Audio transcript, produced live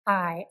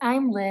Hi,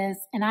 I'm Liz,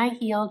 and I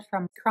healed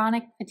from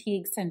chronic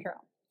fatigue syndrome.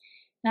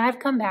 And I've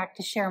come back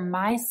to share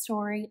my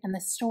story and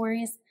the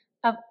stories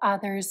of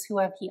others who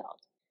have healed.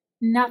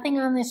 Nothing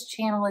on this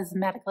channel is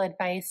medical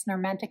advice nor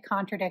meant to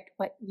contradict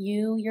what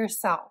you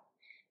yourself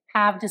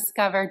have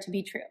discovered to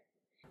be true.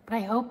 But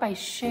I hope by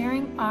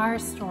sharing our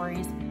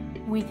stories,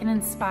 we can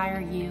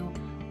inspire you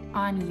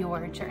on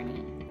your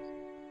journey.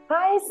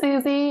 Hi,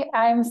 Suzi.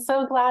 I'm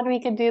so glad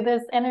we could do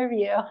this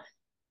interview.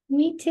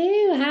 Me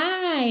too.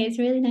 Hi, it's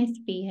really nice to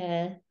be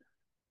here.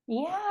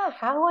 Yeah,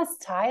 how was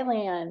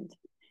Thailand?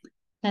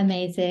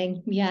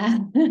 Amazing. Yeah.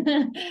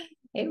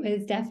 It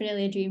was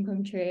definitely a dream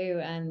come true.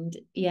 And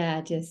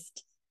yeah,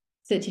 just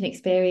such an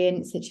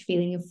experience, such a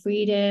feeling of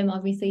freedom,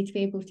 obviously, to be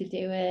able to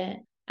do it.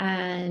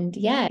 And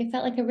yeah, it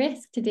felt like a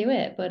risk to do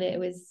it, but it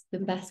was the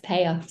best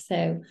payoff.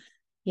 So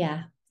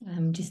yeah,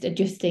 I'm just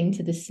adjusting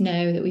to the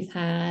snow that we've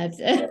had.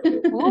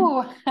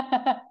 Ooh.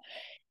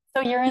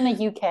 So you're in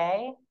the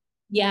UK?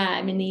 Yeah,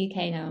 I'm in the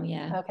UK now.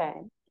 Yeah. Okay.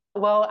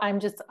 Well, I'm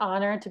just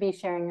honored to be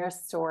sharing your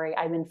story.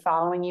 I've been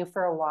following you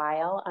for a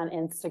while on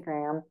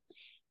Instagram.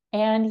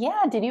 And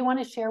yeah, did you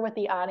want to share with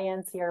the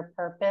audience your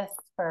purpose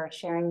for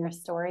sharing your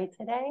story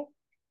today?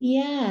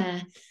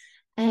 Yeah.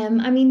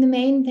 I mean, the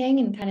main thing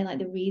and kind of like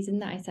the reason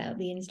that I set up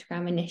the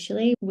Instagram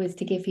initially was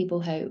to give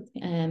people hope.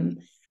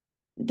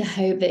 The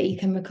hope that you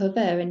can recover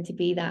and to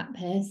be that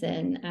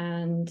person.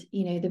 And,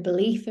 the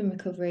belief in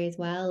recovery as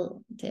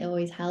well, to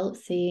always help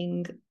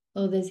seeing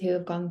others who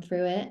have gone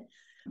through it.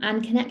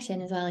 And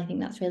connection as well. I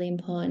think that's really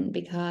important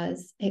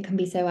because it can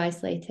be so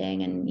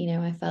isolating. And,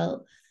 I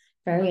felt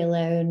very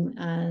alone.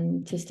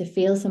 And just to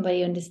feel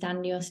somebody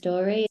understand your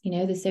story,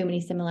 there's so many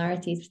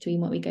similarities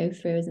between what we go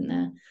through, isn't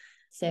there?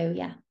 So,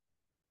 yeah.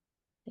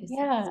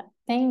 Yeah,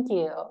 thank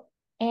you.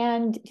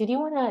 And did you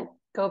want to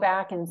go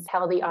back and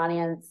tell the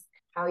audience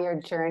how your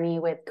journey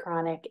with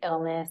chronic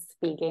illness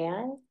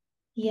began?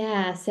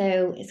 Yeah,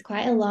 so it's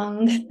quite a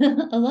long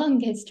a long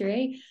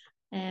history.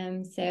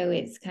 So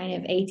it's kind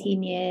of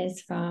 18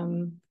 years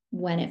from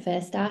when it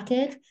first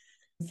started.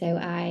 So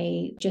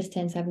I just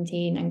turned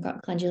 17 and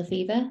got glandular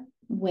fever,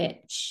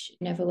 which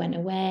never went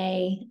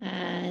away.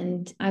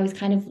 And I was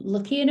kind of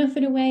lucky enough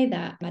in a way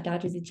that my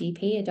dad was a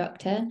GP, a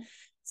doctor.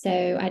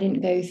 So I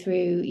didn't go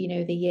through,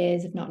 the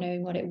years of not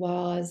knowing what it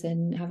was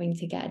and having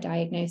to get a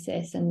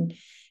diagnosis. And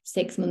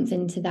 6 months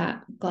into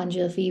that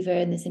glandular fever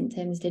and the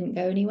symptoms didn't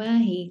go anywhere,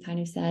 he kind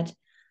of said,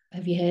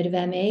 "Have you heard of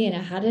ME?" And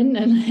I hadn't,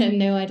 and I had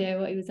no idea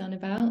what he was on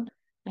about.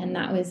 And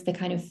that was the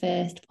kind of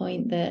first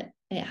point that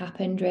it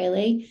happened,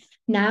 really.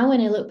 Now,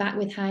 when I look back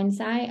with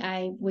hindsight,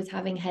 I was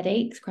having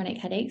headaches, chronic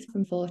headaches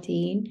from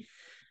 14.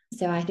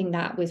 So I think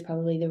that was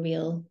probably the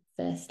real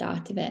first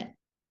start of it.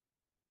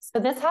 So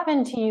this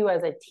happened to you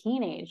as a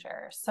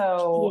teenager. Yeah.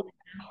 So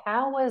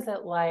how was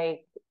it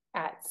like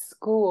at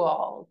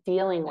school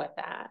dealing with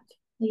that?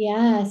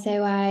 Yeah,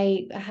 so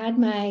I had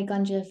my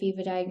glandular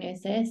fever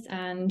diagnosis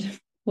and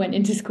went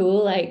into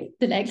school like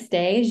the next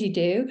day, as you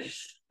do.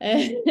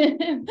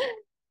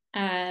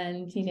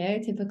 And,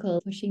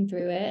 typical pushing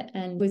through it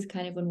and was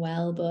kind of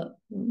unwell, but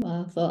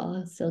well, I thought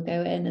I'll still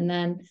go in. And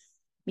then,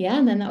 yeah,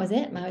 and then that was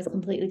it. I was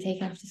completely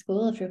taken off to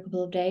school after a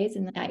couple of days.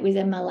 And it was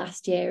in my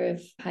last year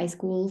of high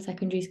school,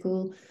 secondary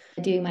school,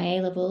 doing my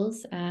A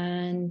levels,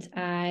 and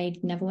I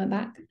never went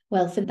back.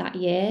 Well, for that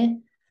year.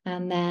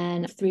 And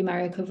then through my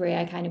recovery,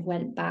 I kind of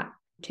went back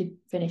to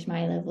finish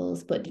my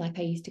levels, but like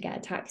I used to get a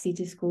taxi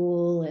to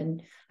school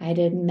and I had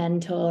a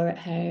mentor at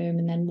home.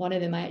 And then one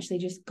of them, I actually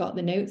just got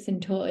the notes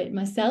and taught it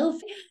myself.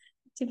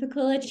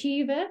 Typical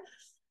achiever.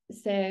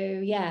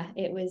 So yeah,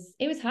 it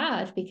was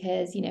hard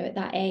because, at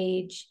that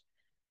age,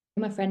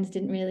 my friends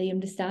didn't really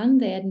understand.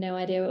 They had no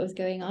idea what was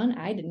going on.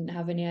 I didn't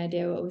have any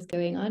idea what was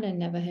going on and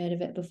never heard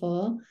of it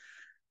before.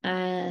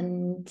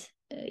 And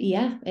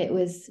yeah, it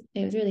was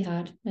really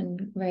hard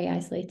and very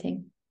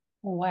isolating.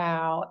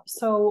 Wow.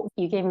 So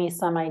you gave me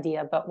some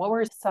idea, but what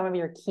were some of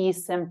your key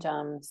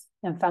symptoms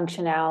and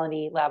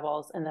functionality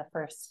levels in the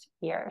first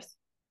years?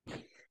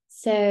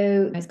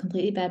 So I was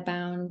completely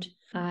bedbound.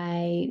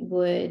 I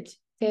would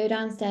go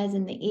downstairs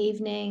in the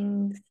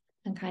evenings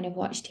and kind of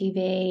watch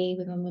TV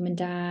with my mum and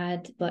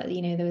dad. But,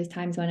 there was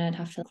times when I'd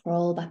have to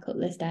crawl back up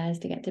the stairs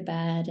to get to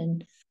bed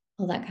and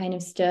all that kind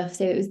of stuff.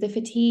 So it was the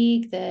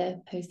fatigue,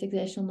 the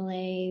post-exertional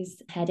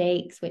malaise,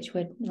 headaches, which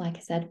were, like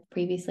I said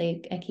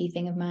previously, a key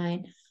thing of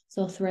mine,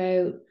 sore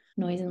throat,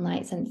 noise and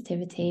light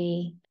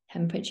sensitivity,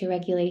 temperature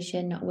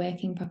regulation not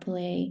working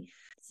properly.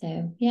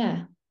 So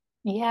yeah.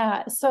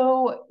 Yeah.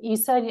 So you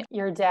said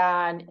your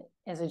dad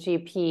is a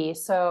GP.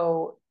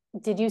 So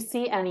did you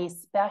see any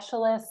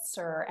specialists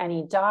or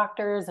any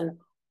doctors? And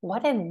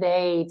what did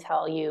they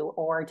tell you?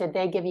 Or did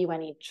they give you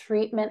any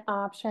treatment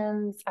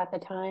options at the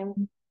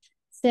time?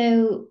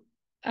 So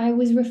I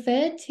was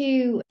referred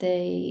to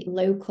the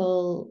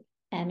local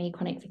ME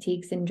chronic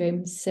fatigue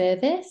syndrome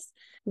service,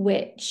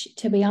 which,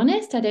 to be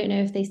honest, I don't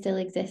know if they still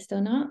exist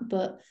or not.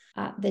 But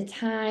at the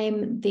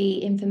time, the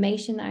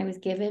information that I was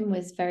given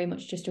was very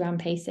much just around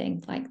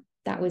pacing, like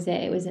that was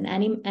it. It was an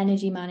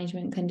energy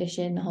management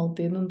condition, the whole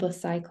boom and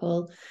bust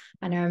cycle.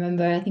 And I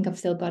remember, I think I've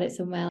still got it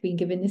somewhere, being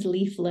given this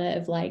leaflet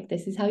of like,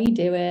 this is how you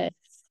do it.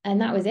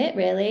 And that was it,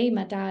 really.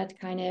 My dad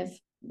kind of,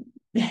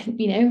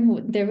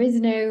 there is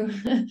no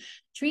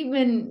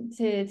treatment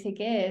to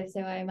give.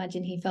 So I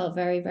imagine he felt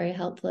very, very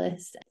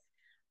helpless.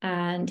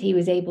 And he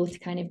was able to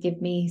kind of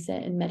give me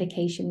certain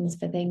medications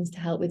for things to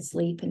help with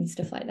sleep and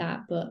stuff like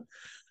that. But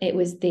it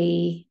was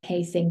the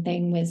pacing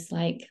thing was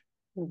like,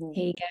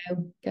 here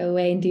you go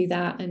away and do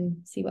that and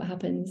see what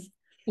happens.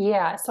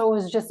 Yeah, so it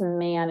was just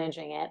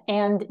managing it.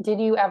 And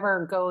did you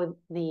ever go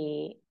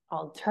the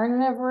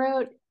alternative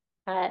route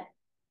at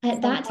At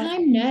some that point?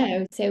 time,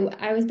 no. So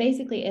I was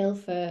basically ill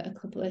for a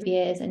couple of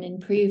years and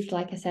improved,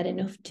 like I said,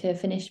 enough to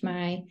finish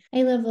my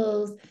A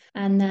levels.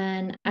 And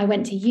then I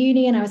went to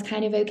uni and I was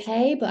kind of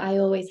okay, but I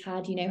always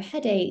had,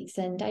 headaches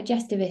and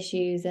digestive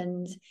issues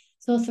and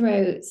sore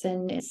throats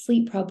and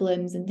sleep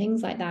problems and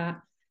things like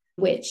that,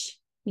 which,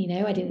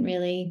 I didn't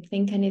really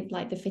think any of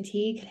like the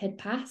fatigue had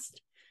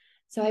passed.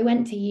 So I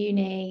went to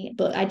uni,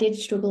 but I did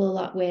struggle a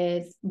lot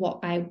with what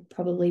I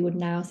probably would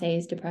now say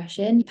is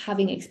depression,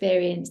 having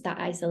experienced that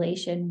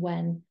isolation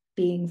when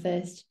being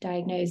first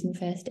diagnosed and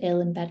first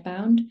ill and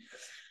bedbound.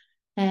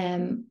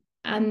 And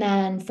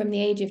then from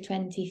the age of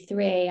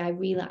 23, I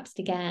relapsed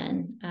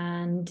again.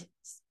 And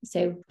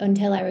so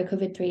until I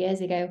recovered 3 years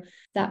ago,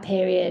 that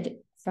period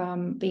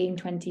from being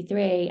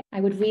 23, I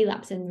would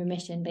relapse in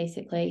remission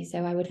basically.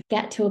 So I would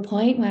get to a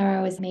point where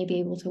I was maybe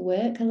able to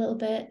work a little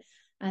bit.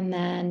 And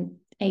then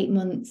 8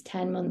 months,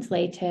 10 months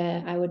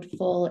later, I would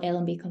fall ill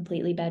and be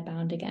completely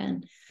bedbound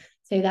again.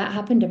 So that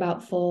happened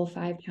about 4 or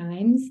 5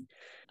 times.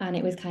 And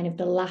it was kind of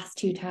the last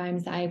 2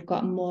 times that I've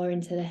gotten more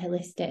into the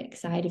holistic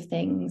side of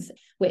things,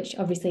 which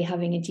obviously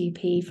having a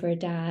GP for a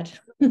dad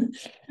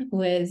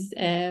was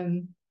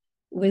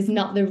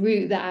not the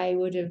route that I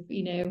would have,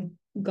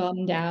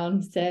 gone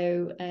down.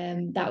 So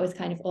that was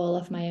kind of all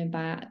off my own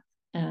bat.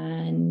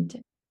 And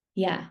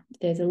yeah,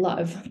 there's a lot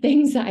of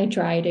things that I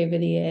tried over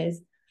the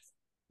years.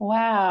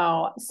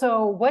 Wow.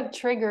 So what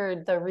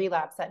triggered the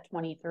relapse at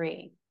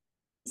 23?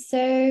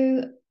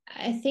 So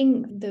I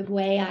think the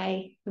way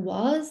I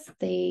was,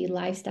 the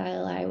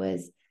lifestyle, I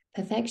was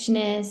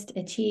perfectionist,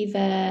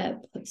 achiever,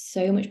 put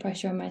so much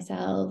pressure on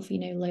myself,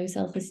 low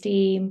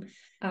self-esteem.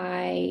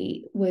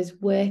 I was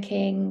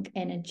working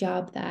in a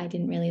job that I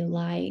didn't really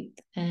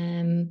like,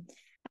 and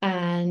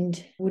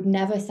would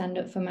never stand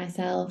up for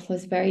myself,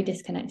 was very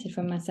disconnected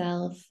from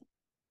myself.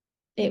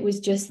 It was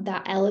just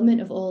that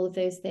element of all of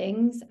those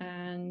things,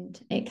 and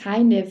it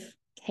kind of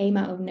came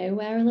out of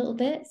nowhere a little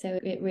bit. So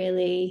it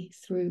really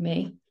threw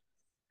me.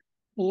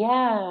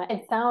 Yeah,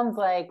 it sounds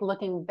like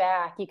looking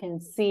back, you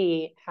can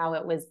see how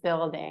it was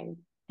building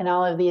and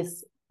all of the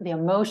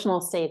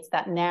emotional states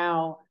that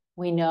now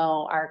we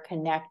know are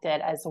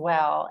connected as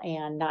well,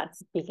 and not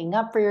speaking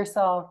up for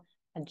yourself,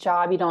 a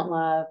job you don't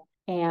love,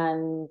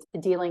 and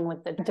dealing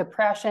with the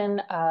depression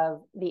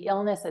of the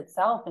illness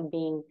itself and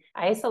being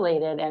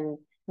isolated and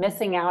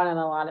missing out on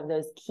a lot of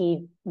those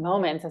key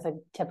moments as a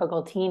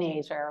typical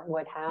teenager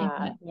would have.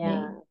 Exactly.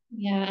 Yeah.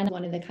 Yeah. And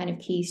one of the kind of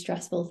key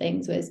stressful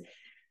things was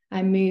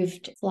I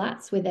moved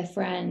flats with a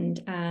friend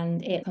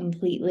and it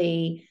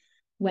completely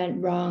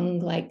went wrong.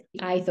 Like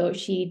I thought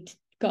she'd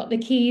got the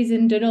keys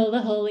and done all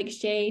the whole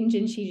exchange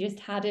and she just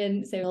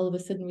hadn't. So all of a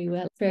sudden we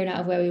were thrown out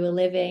of where we were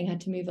living,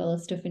 had to move all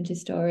the stuff into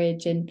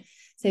storage. And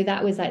so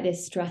that was like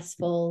this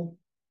stressful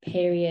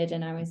period.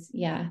 And I was,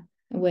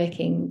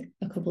 working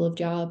a couple of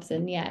jobs.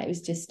 And it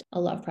was just a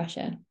lot of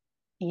pressure.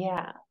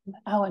 Yeah.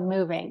 Oh, and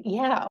moving.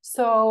 Yeah.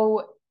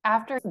 So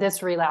after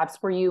this relapse,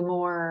 were you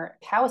more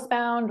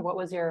housebound? What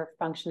was your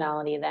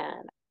functionality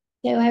then?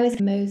 So I was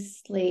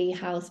mostly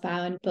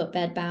housebound, but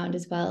bedbound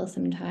as well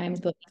sometimes,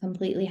 but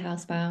completely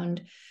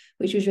housebound,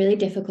 which was really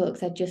difficult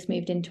because I'd just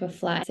moved into a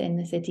flat in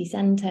the city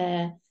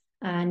centre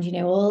and,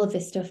 all of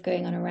this stuff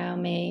going on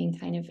around me and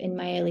kind of in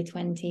my early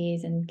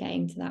 20s and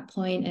getting to that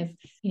point of,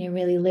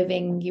 really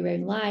living your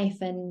own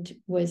life and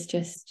was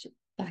just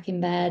back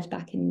in bed,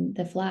 back in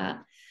the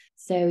flat.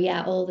 So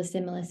all the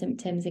similar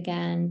symptoms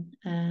again.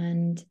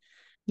 And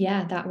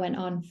that went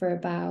on for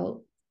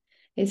about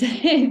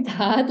it's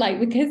hard, like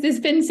because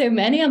there's been so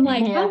many. I'm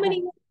like, how Yeah.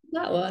 many was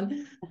that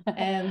one?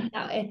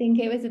 I think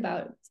it was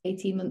about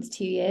 18 months,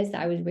 2 years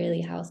that I was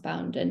really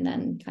housebound and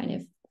then kind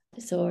of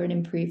saw an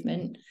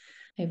improvement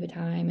over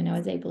time and I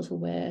was able to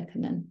work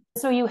and then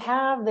So you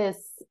have this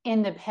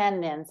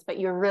independence, but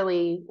you're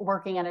really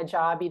working at a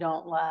job you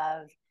don't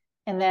love.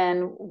 And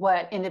then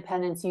what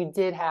independence you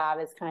did have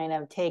is kind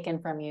of taken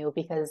from you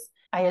because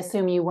I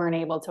assume you weren't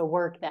able to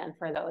work then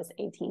for those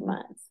 18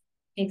 months.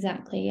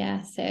 exactly,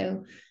 yeah.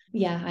 So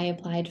I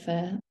applied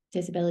for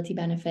disability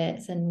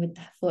benefits and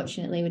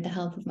fortunately with the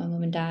help of my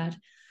mum and dad.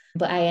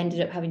 But I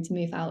ended up having to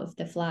move out of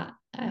the flat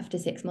after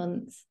 6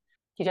 months.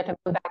 Did you have to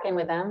move back in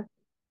with them?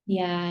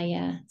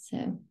 Yeah.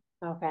 So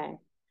Okay.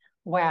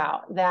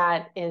 Wow,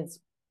 that is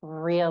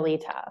really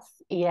tough.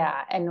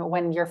 Yeah. And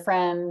when your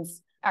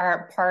friends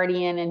are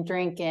partying and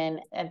drinking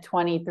at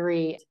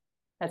 23,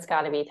 that's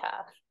got to be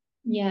tough.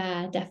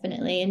 Yeah,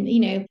 definitely.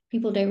 And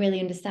people don't really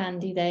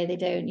understand, do they? They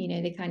don't,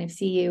 they kind of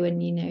see you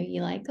and,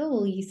 you're like, oh,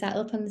 well, you sat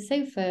up on the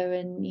sofa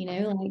and,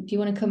 like, do you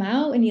want to come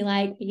out? And you're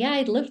like, yeah,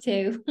 I'd love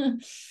to.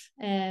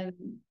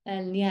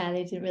 And yeah,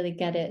 they didn't really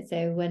get it.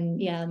 So when,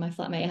 yeah, my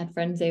flatmate had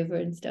friends over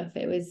and stuff,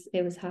 it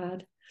was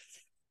hard.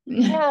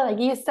 Yeah, like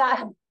you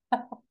sat.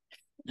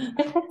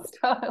 It's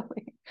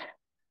totally.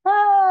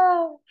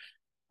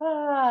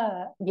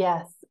 Ah,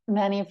 yes,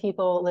 many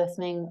people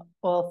listening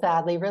will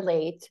sadly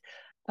relate.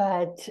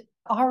 But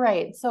all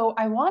right, so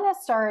I want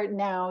to start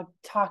now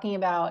talking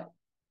about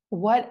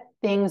what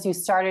things you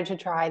started to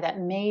try that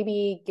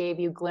maybe gave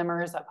you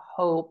glimmers of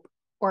hope,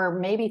 or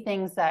maybe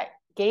things that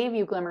gave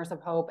you glimmers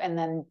of hope and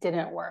then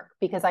didn't work.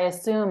 Because I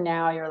assume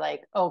now you're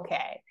like,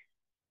 okay,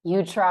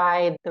 you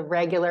tried the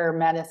regular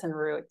medicine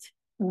route.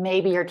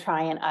 Maybe you're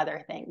trying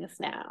other things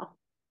now.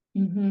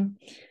 Mm-hmm.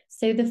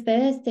 So the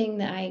first thing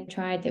that I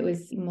tried that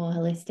was more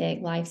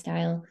holistic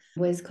lifestyle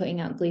was cutting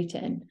out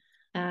gluten.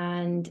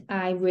 And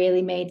I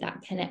really made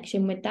that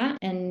connection with that.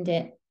 And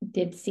it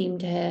did seem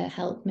to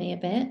help me a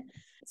bit.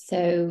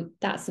 So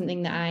that's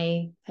something that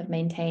I have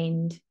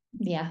maintained,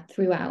 yeah,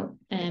 throughout.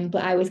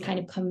 But I was kind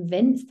of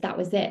convinced that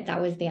was it.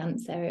 That was the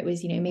answer. It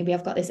was, maybe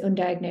I've got this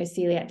undiagnosed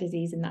celiac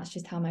disease and that's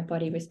just how my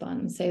body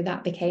responds. So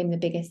that became the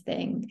biggest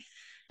thing.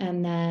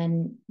 And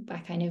then I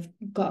kind of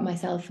got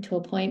myself to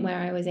a point where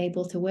I was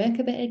able to work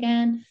a bit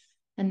again.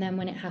 And then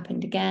when it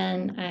happened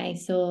again, I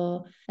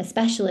saw a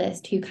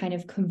specialist who kind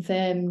of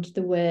confirmed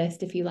the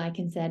worst, if you like,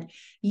 and said,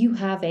 you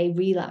have a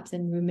relapse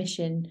and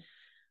remission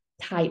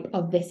type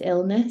of this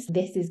illness.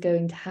 This is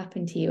going to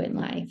happen to you in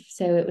life.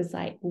 So it was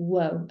like,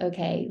 whoa,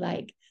 okay,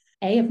 like,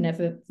 I've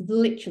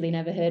literally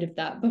never heard of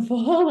that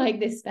before, like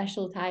this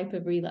special type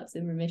of relapse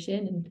and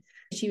remission. And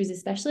she was a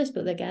specialist,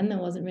 but again, there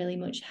wasn't really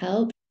much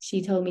help.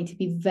 She told me to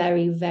be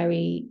very,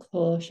 very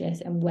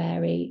cautious and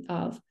wary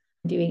of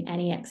doing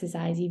any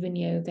exercise, even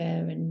yoga,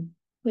 and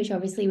which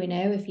obviously we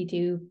know if you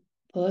do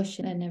push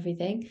and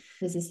everything,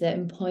 there's a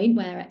certain point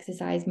where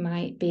exercise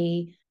might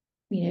be,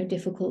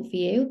 difficult for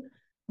you.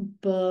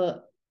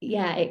 But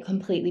yeah, it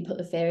completely put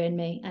the fear in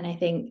me. And I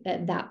think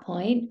at that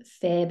point,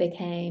 fear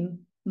became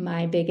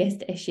my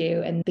biggest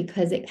issue. And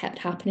because it kept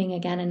happening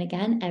again and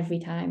again, every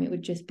time it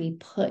would just be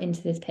put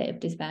into this pit of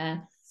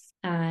despair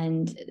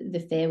and the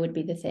fear would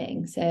be the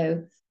thing.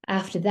 So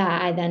after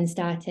that, I then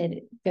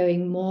started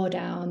going more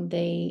down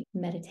the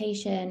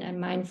meditation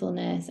and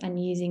mindfulness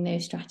and using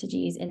those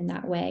strategies in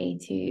that way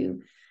to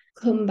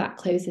come back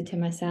closer to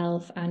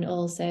myself and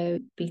also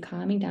be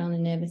calming down the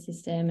nervous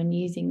system and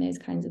using those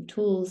kinds of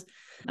tools.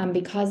 And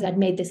because I'd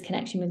made this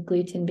connection with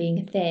gluten being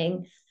a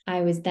thing,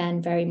 I was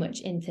then very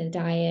much into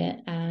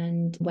diet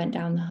and went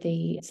down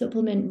the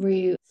supplement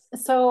route.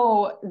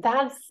 So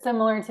that's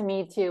similar to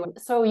me too.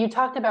 So you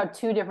talked about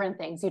two different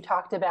things. You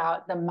talked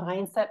about the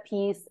mindset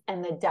piece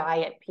and the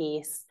diet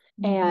piece.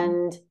 Mm-hmm.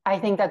 And I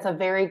think that's a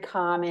very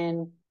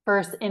common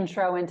first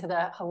intro into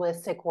the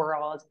holistic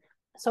world.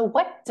 So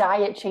what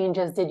diet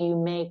changes did you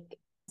make?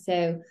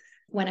 So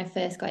when I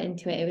first got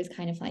into it, it was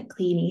kind of like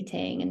clean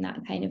eating and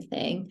that kind of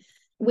thing,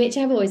 which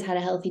I've always had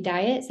a healthy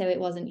diet. So it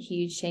wasn't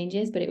huge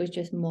changes, but it was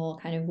just more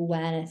kind of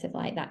awareness of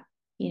like that,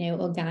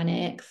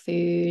 organic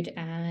food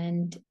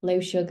and low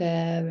sugar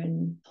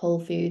and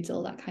whole foods,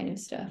 all that kind of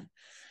stuff.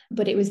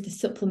 But it was the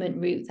supplement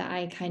route that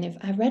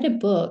I read a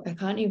book, I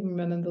can't even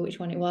remember which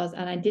one it was,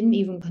 and I didn't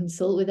even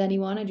consult with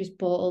anyone. I just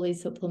bought all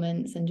these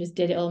supplements and just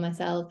did it all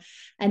myself,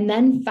 and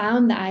then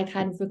found that I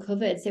kind of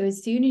recovered. So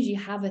as soon as you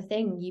have a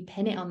thing, you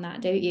pin it on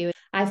that, don't you?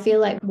 I feel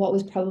like what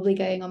was probably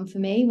going on for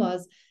me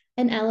was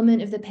an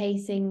element of the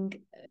pacing,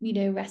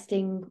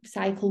 resting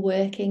cycle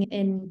working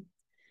in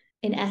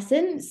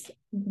essence,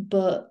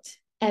 but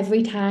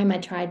every time I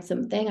tried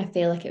something, I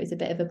feel like it was a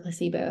bit of a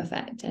placebo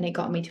effect and it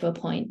got me to a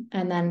point.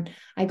 And then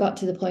I got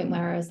to the point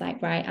where I was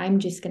like, right, I'm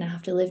just going to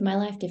have to live my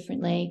life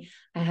differently.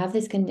 I have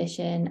this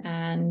condition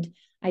and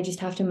I just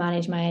have to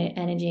manage my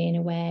energy in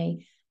a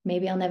way.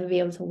 Maybe I'll never be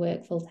able to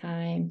work full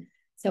time.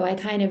 So I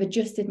kind of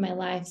adjusted my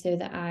life so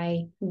that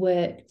I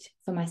worked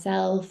for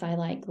myself. I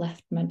like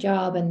left my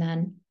job and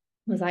then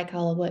was like,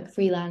 I'll work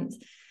freelance.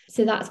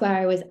 So that's where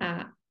I was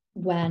at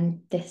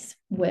when this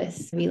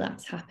worst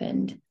relapse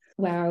happened,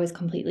 where I was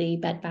completely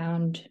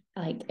bedbound,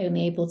 like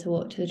only able to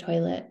walk to the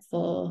toilet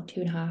for over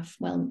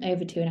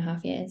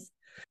 2.5 years.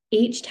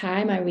 Each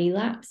time I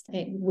relapsed,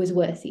 it was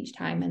worse each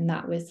time. And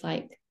that was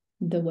like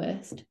the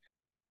worst.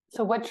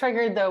 So what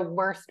triggered the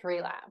worst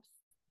relapse?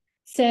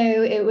 So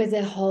it was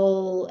a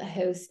whole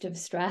host of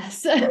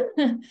stress,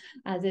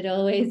 as it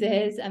always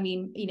is. I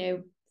mean,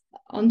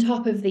 on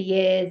top of the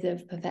years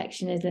of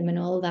perfectionism and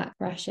all that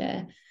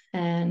pressure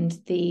and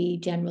the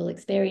general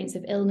experience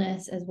of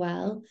illness as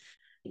well.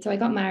 So I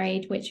got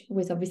married, which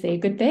was obviously a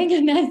good thing,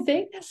 a nice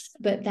thing.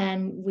 But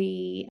then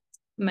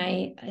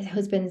my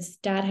husband's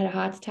dad had a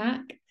heart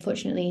attack.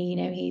 Fortunately,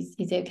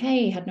 he's okay.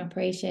 He had an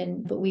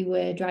operation, but we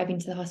were driving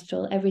to the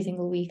hospital every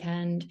single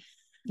weekend,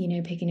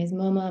 picking his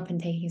mum up and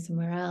taking her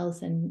somewhere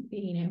else and,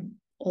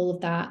 all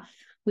of that.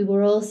 We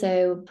were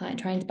also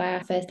trying to buy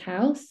our first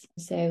house.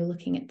 So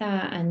looking at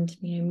that and,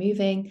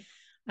 moving.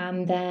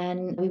 And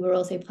then we were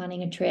also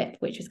planning a trip,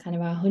 which was kind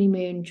of our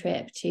honeymoon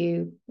trip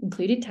to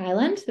included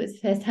Thailand. So it was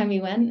the first time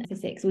we went for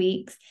 6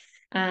 weeks.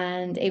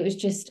 And it was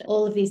just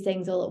all of these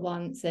things all at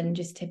once, and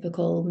just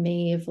typical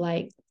me of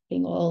like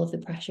putting all of the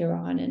pressure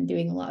on and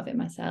doing a lot of it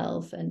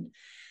myself, and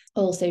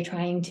also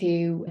trying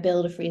to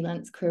build a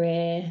freelance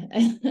career.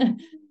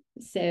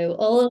 So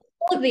all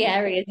of the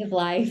areas of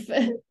life.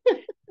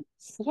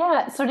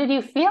 Yeah. So did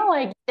you feel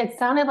like it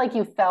sounded like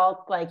you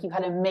felt like you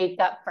had to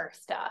make up for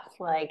stuff?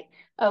 Like,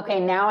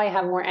 okay, now I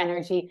have more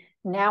energy.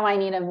 Now I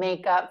need to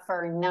make up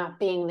for not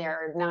being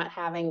there or not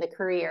having the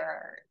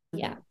career.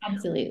 Yeah,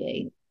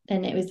 absolutely.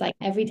 And it was like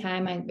every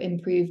time I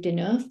improved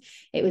enough,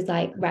 it was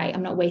like, right,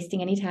 I'm not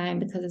wasting any time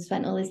because I've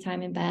spent all this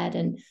time in bed,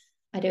 and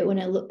I don't want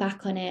to look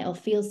back on it or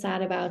feel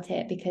sad about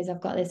it because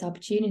I've got this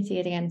opportunity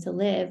again to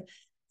live.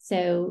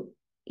 So,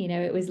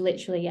 it was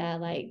literally, yeah,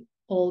 like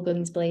all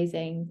guns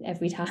blazing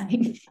every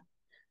time.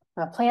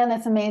 I'll plan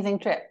this amazing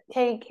trip,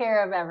 take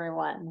care of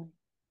everyone,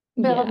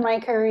 build Yeah. my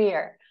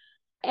career.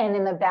 And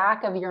in the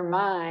back of your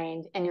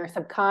mind and your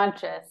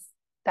subconscious,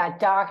 that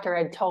doctor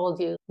had told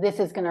you this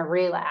is going to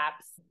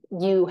relapse.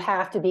 You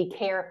have to be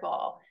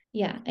careful.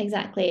 Yeah,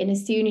 exactly. And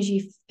as soon as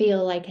you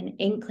feel like an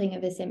inkling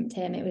of a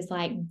symptom, it was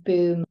like,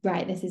 boom,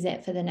 right, this is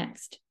it for the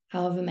next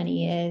however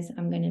many years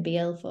I'm going to be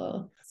ill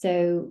for.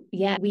 So,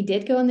 yeah, we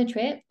did go on the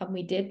trip and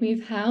we did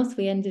move house.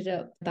 We ended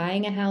up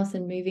buying a house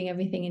and moving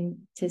everything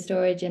into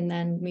storage, and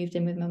then moved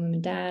in with my mum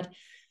and dad.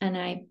 And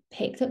I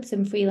picked up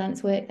some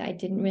freelance work that I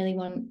didn't really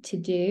want to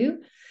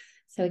do.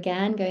 So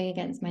again, going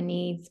against my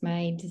needs,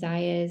 my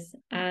desires,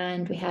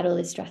 and we had all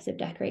this stress of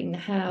decorating the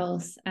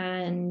house.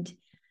 And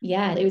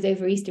yeah, it was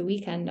over Easter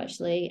weekend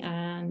actually,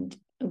 and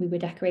we were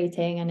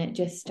decorating, and I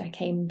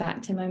came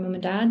back to my mum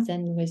and dad's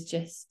and was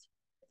just,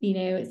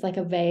 it's like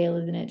a veil,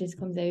 isn't it? It just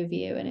comes over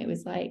you, and it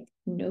was like,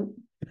 nope.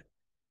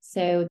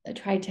 So I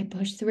tried to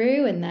push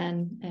through, and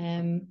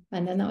then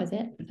that was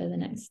it for the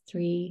next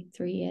three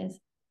years.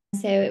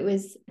 So it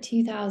was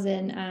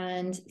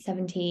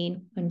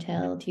 2017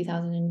 until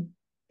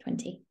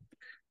 2020.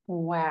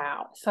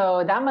 Wow.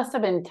 So that must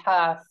have been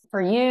tough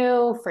for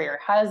you, for your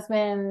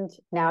husband,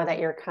 now that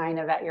you're kind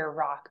of at your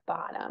rock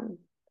bottom.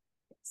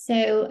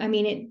 So, I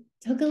mean, it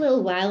took a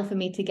little while for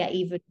me to get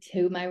even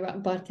to my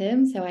rock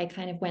bottom. So I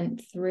kind of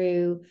went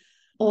through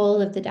all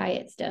of the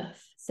diet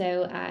stuff.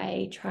 So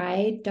I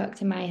tried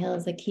Dr.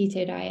 Myhill's a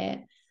keto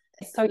diet.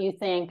 So you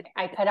think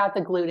I cut out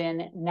the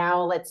gluten,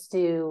 now let's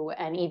do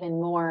an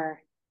even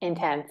more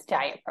intense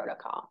diet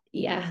protocol.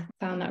 Yeah,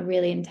 found that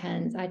really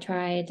intense. I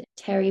tried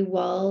Terry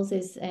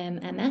Walls's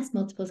MS,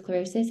 multiple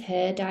sclerosis,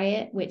 her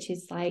diet, which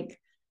is like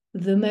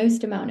the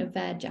most amount of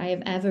veg I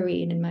have ever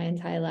eaten in my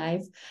entire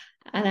life.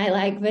 And I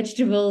like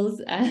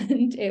vegetables,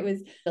 and it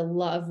was a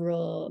lot of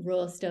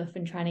raw stuff,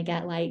 and trying to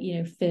get like,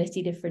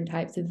 30 different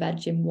types of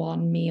veg in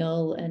one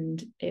meal,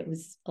 and it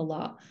was a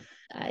lot.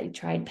 I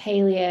tried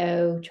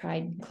paleo,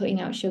 tried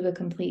cutting out sugar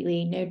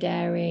completely, no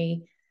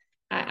dairy.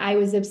 I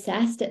was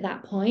obsessed at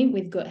that point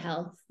with gut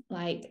health.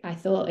 Like I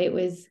thought it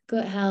was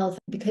gut health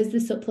because the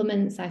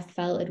supplements I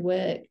felt had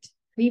worked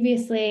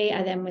previously.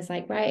 I then was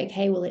like, right,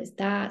 okay, well, it's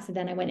that. So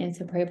then I went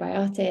into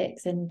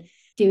probiotics and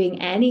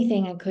doing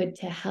anything I could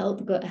to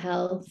help gut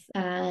health.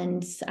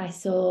 And I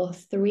saw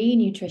 3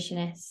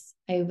 nutritionists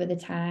over the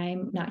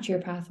time,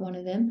 naturopath, one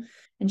of them.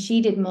 And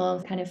she did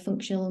more kind of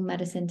functional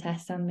medicine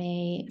tests on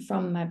me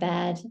from my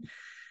bed,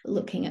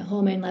 looking at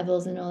hormone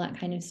levels and all that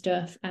kind of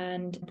stuff,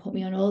 and put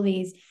me on all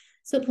these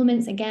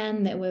supplements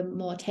again that were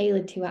more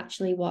tailored to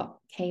actually what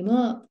came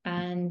up,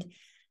 and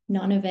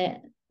none of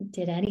it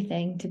did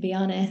anything, to be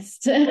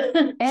honest.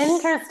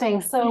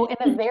 Interesting. So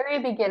in the very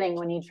beginning,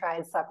 when you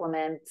tried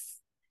supplements,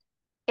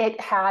 it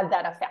had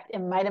that effect. It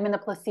might have been the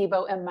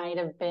placebo, it might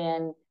have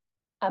been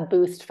a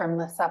boost from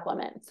the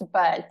supplements,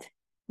 but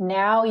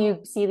now you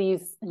see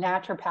these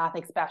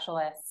naturopathic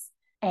specialists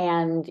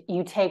and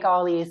you take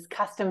all these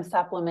custom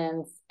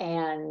supplements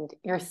and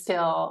you're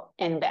still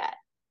in bed.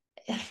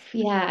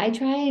 Yeah, I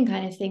try and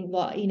kind of think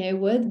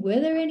were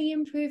there any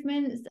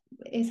improvements?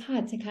 It's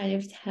hard to kind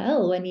of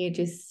tell when you're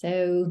just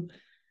so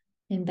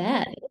in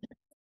bed.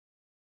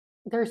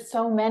 There's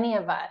so many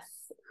of us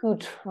who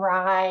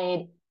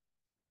tried,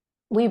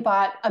 we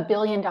bought $1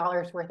 billion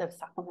worth of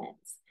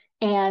supplements.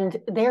 And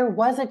there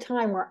was a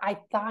time where I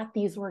thought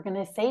these were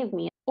going to save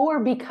me. Or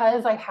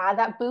because I had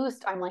that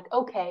boost, I'm like,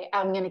 okay,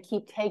 I'm going to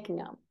keep taking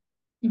them.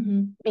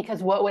 Mm-hmm.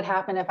 Because what would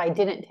happen if I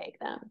didn't take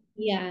them?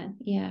 Yeah,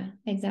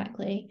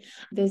 exactly.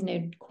 There's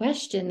no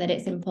question that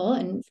it's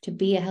important to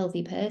be a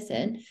healthy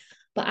person.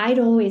 But I'd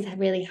always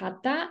really had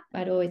that.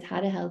 I'd always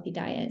had a healthy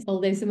diet,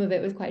 although some of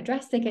it was quite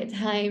drastic at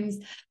times.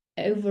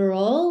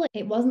 Overall,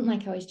 it wasn't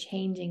like I was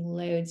changing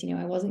loads.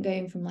 I wasn't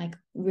going from like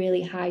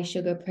really high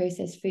sugar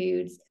processed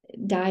foods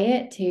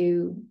diet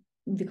to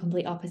the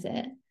complete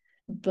opposite.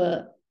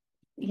 But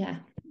yeah,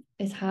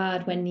 it's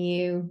hard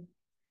when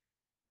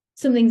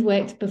something's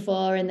worked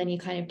before and then you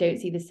kind of don't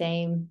see the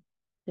same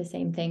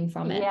thing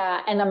from it.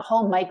 Yeah, and the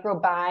whole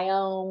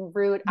microbiome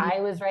route,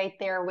 I was right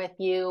there with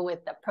you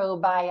with the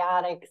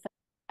probiotics.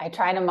 I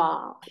tried them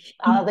all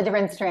the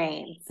different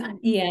strains.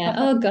 Yeah.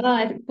 Oh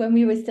God. When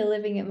we were still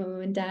living at my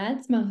mum and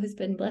dad's, my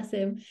husband, bless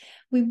him,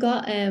 we've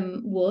got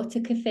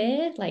water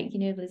cafe, like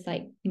there's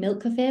like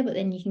milk cafe, but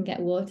then you can get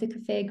water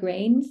cafe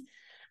grains.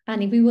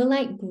 And we were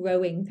like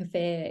growing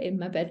cafe in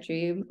my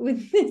bedroom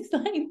with this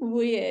like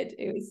weird,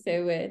 it was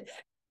so weird.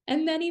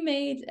 And then he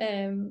made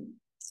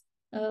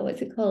oh,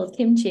 what's it called?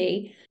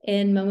 Kimchi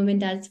in my mum and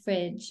dad's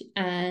fridge.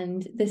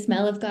 And the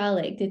smell of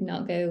garlic did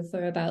not go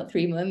for about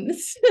 3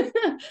 months.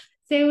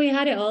 So we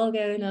had it all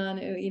going on,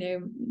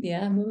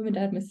 yeah, my mum and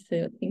dad must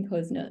think I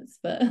was nuts,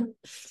 but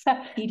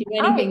you do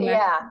anything right.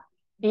 Yeah.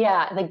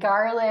 Yeah, the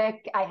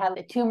garlic. I had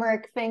the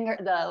turmeric finger,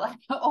 the like,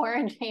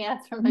 orange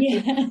hands from the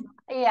people. Yeah.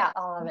 Yeah,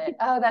 all of it.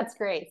 Oh, that's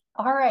great.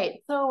 All right.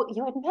 So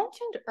you had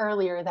mentioned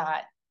earlier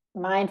that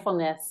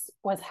mindfulness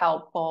was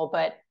helpful,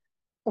 but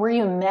were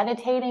you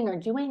meditating or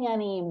doing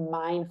any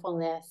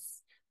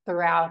mindfulness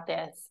throughout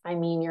this? I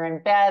mean, you're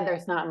in bed,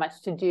 there's not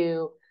much to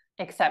do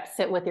except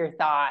sit with your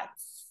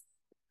thoughts.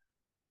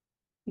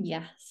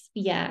 Yes.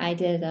 Yeah, I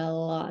did a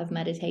lot of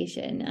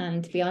meditation.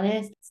 And to be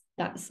honest,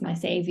 that's my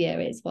savior.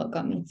 It's what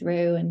got me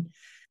through. And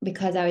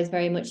because I was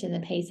very much in the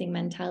pacing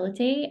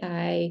mentality,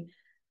 I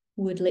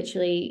would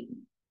literally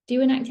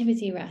do an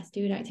activity rest,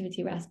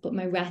 but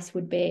my rest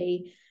would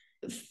be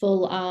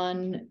full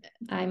on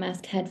eye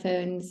mask,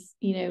 headphones,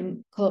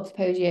 corpse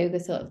pose yoga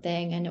sort of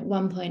thing. And at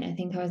one point, I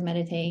think I was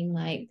meditating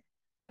like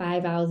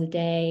 5 hours a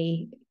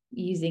day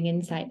using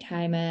Insight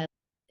Timer.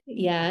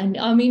 Yeah, and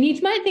I mean,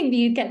 you might think that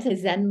you'd get to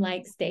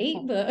Zen-like state,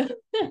 but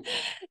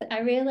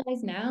I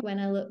realize now when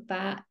I look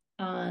back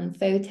on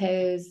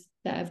photos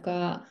that I've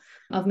got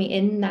of me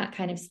in that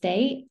kind of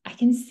state, I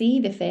can see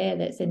the fear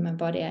that's in my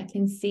body. I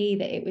can see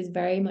that it was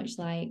very much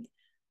like,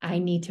 I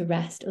need to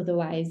rest,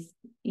 otherwise,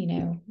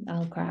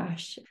 I'll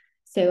crash.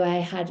 So I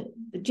had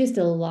just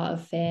a lot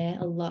of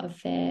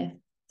fear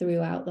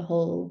throughout the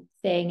whole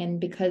thing. And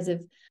because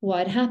of what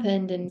had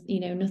happened and,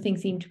 nothing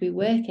seemed to be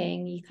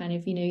working, you kind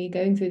of, you're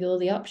going through all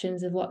the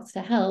options of what's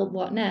to help,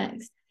 what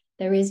next.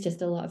 There is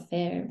just a lot of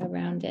fear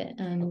around it.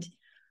 And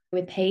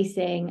with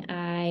pacing,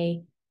 I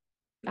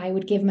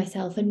would give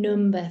myself a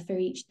number for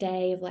each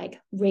day of like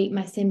rate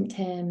my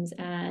symptoms.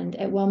 And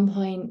at one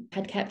point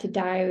had kept a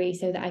diary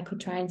so that I could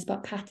try and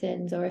spot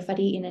patterns or if I'd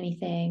eaten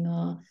anything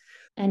or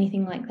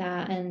anything like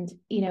that. And,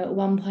 at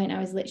one point I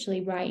was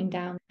literally writing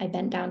down, I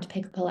bent down to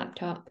pick up a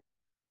laptop.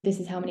 This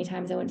is how many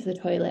times I went to the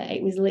toilet.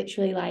 It was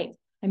literally like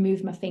I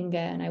moved my finger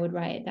and I would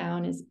write it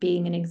down as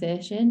being an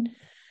exertion.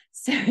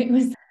 So it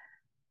was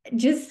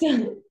just,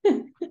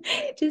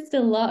 just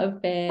a lot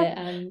of fear.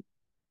 And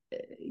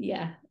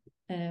yeah.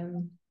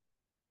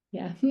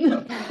 Yeah.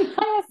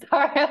 I'm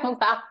sorry, I'm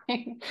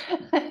laughing.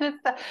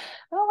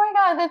 Oh my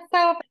God, that's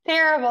so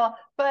terrible.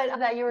 But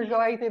that you were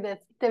going through this,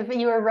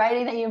 you were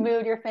writing that you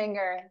moved your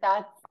finger.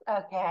 That's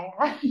okay.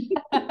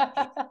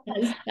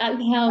 That's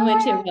how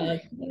much it Oh was.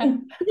 my God.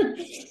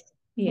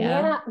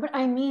 Yeah. Yeah, but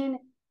I mean,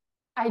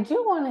 I do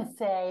want to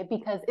say,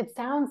 because it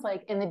sounds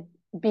like in the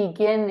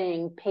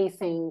beginning,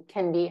 pacing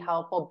can be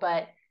helpful,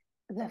 but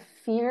the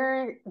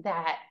fear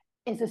that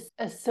is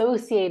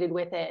associated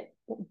with it,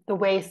 the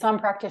way some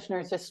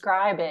practitioners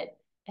describe it,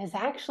 is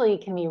actually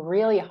can be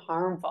really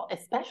harmful,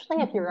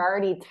 especially if you're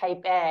already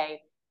type A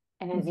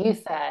and, as you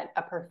said,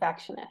 a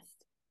perfectionist.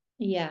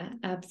 Yeah,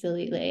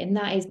 absolutely. And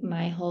that is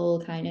my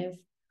whole kind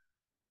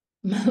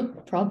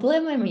of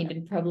problem. I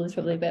mean, problem is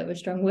probably a bit of a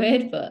strong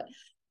word, but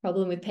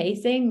problem with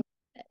pacing.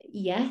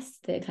 Yes,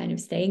 the kind of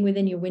staying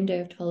within your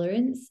window of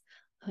tolerance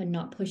and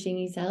not pushing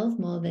yourself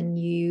more than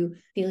you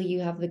feel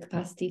you have the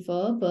capacity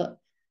for. But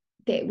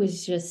it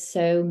was just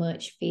so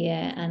much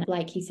fear. And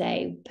like you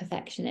say,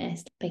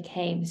 perfectionist,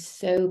 became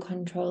so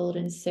controlled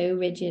and so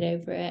rigid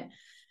over it.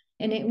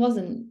 And it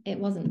wasn't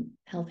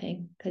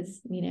helping because,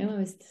 I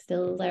was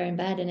still there in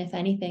bed. And if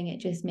anything, it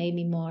just made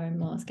me more and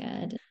more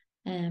scared.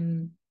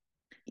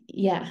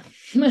 Yeah.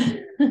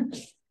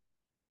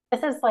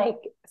 This is like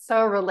so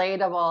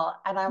relatable.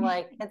 And I'm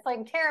like, it's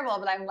like terrible,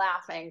 but I'm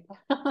laughing.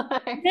 No,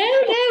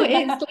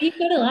 it's you've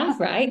got to laugh,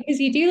 right? Because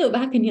you do look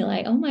back and you're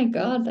like, oh my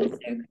God, that's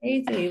so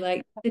crazy.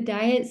 Like the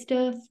diet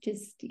stuff,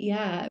 just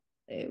yeah,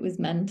 it was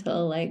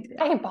mental. Like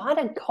I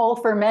bought a coal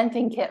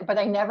fermenting kit, but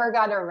I never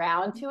got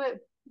around to it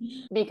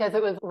because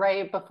it was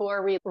right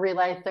before we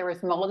realized there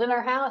was mold in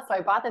our house. So I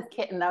bought this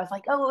kit and I was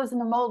like, oh, it was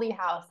in a moldy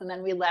house. And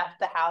then we left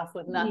the house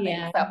with nothing.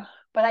 yeah. So,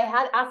 but I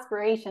had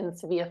aspirations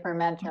to be a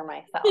fermenter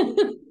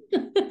myself.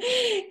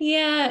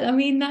 Yeah, I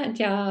mean that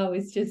jar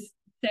was just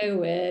so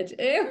weird.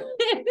 It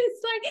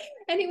was like,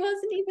 and it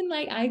wasn't even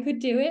like I could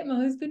do it. My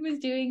husband was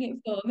doing it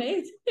for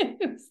me.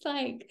 It was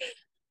like,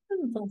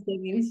 bless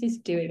him, he was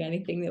just doing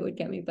anything that would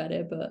get me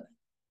better. But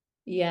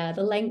yeah,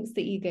 the lengths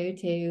that you go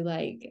to,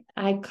 like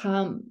I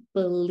can't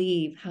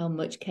believe how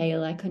much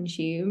kale I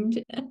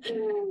consumed.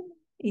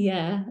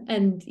 Yeah,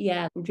 and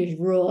yeah, just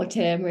raw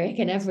turmeric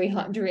in every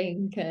hot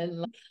drink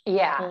and like,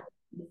 Yeah. all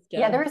this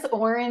Yeah. stuff. There's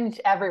orange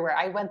everywhere.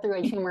 I went through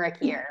a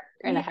turmeric year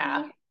and a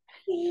half.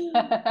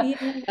 Yeah.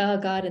 Yeah. Oh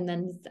God. And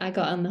then I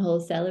got on the whole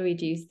celery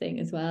juice thing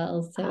as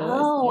well. So it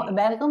was Oh, a like,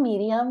 medical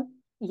medium.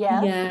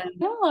 Yes. Yeah. I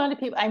know a lot of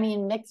people, I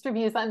mean, mixed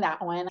reviews on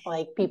that one.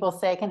 Like people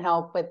say it can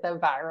help with the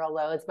viral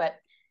loads, but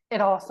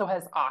it also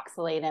has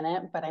oxalate in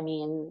it. But I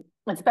mean,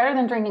 it's better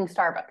than drinking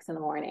Starbucks in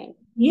the morning.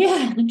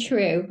 Yeah,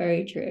 true.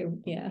 Very true.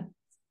 Yeah.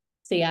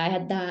 So yeah, I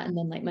had that and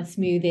then like my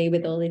smoothie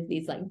with all of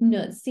these like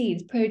nuts,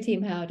 seeds,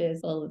 protein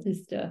powders, all of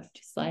this stuff,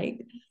 just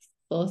like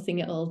forcing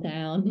it all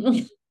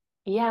down.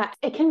 Yeah,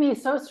 it can be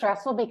so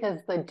stressful because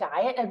the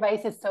diet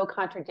advice is so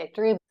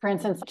contradictory. For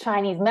instance,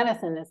 Chinese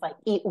medicine is like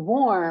eat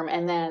warm,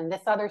 and then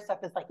this other stuff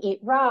is like eat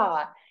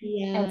raw.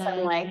 And so I'm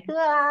Yeah, like,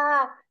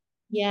 ah.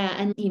 yeah.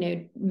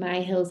 And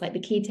my hills like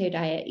the keto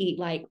diet, eat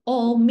like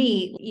all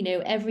meat,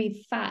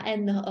 every fat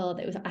and that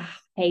was I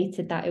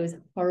hated that. It was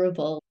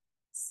horrible.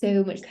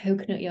 So much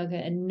coconut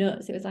yogurt and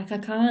nuts. It was like I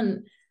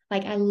can't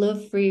like I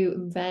love fruit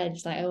and veg,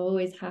 like I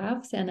always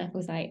have. So, and I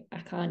was like, I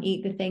can't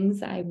eat the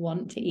things that I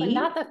want to But eat.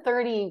 not the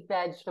 30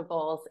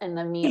 vegetables in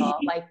the meal,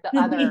 like the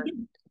other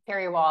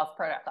Terry Wall's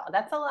protocol.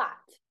 That's a lot.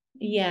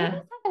 She Yeah. does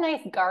have a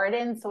nice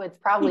garden, so it's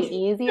probably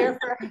easier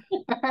for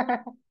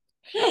her.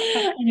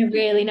 And a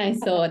really nice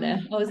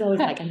sauna. I was always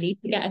like, I need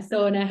to get a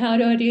sauna. How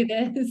do I do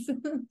this?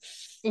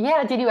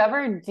 Yeah, did you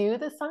ever do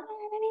the sauna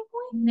at any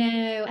point?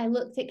 No, I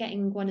looked at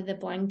getting one of the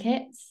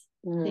blankets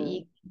that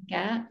you Mm. can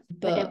get, The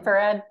but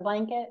infrared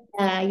blanket?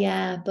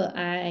 yeah, but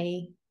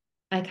I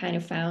kind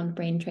of found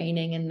brain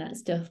training and that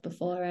stuff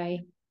before I.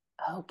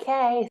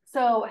 Okay.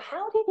 So,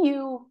 how did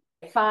you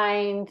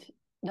find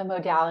the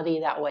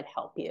modality that would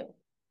help you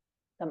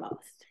the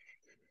most?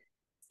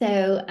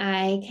 So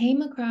I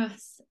came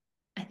across,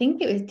 I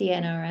think it was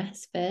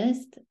DNRS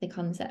first, the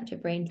concept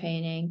of brain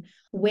training,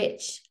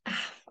 which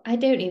I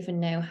don't even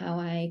know how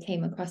I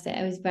came across it.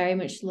 I was very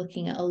much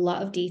looking at a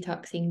lot of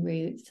detoxing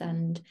routes,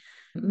 and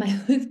my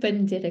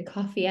husband did a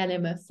coffee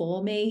enema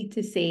for me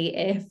to see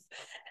if,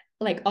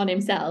 like on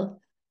himself,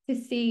 to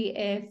see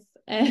if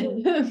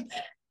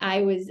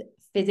I was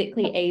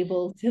physically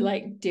able to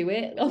like do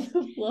it on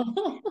the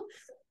floor.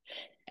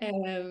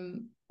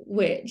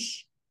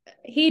 Which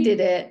he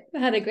did it,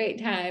 had a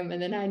great time, and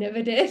then I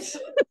never did.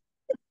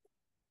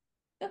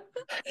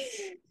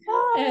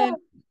 Ah, um,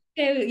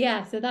 so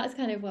yeah, so that's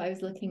kind of what I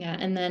was looking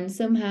at, and then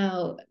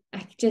somehow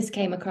I just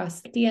came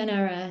across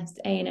DNRS,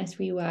 ANS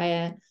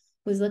Rewire,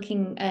 was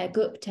looking at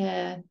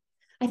Gupta.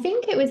 I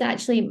think it was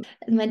actually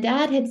my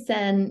dad had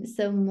sent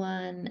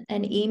someone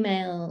an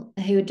email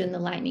who had done the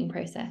lightning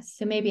process,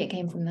 so maybe it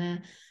came from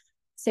there.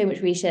 So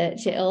much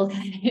research, it all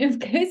kind of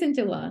goes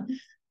into one.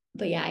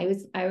 But yeah, I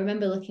was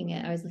looking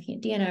at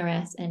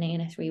DNRS and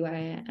ANS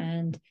Rewire,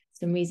 and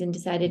some reason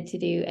decided to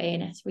do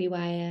ANS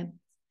Rewire.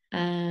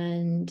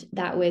 And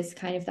that was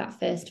kind of that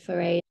first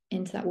foray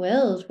into that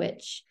world,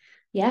 which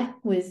yeah,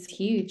 was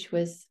huge,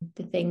 was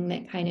the thing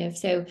that kind of,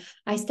 so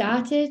I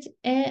started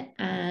it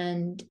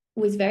and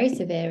was very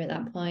severe at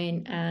that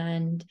point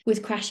and was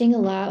crashing a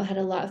lot, had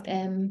a lot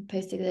of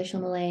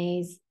post-exertional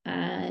malaise,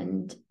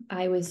 and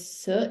I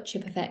was such a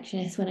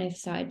perfectionist when I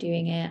started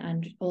doing it,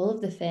 and all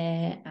of the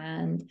fear,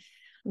 and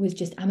was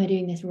just, am I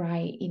doing this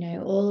right?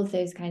 All of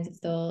those kinds of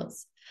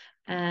thoughts.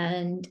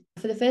 And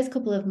for the first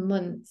couple of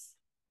months,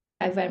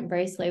 I went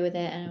very slow with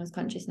it and I was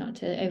conscious not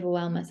to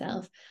overwhelm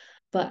myself.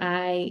 But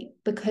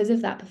because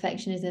of that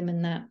perfectionism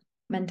and that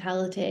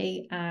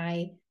mentality,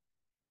 I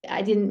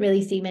didn't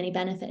really see many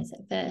benefits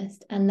at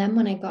first. And then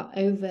when I got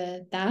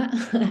over that,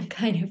 I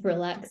kind of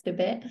relaxed a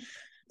bit.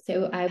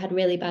 So I had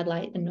really bad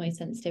light and noise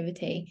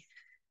sensitivity.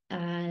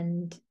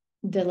 And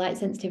the light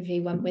sensitivity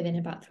went within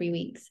about 3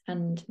 weeks.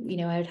 And,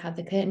 I would have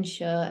the curtains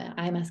shut,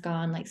 eye mask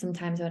on. Like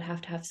sometimes I would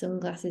have to have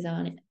sunglasses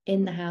on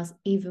in the house,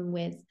 even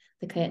with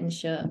the curtains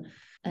shut.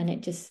 And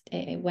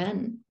it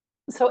went.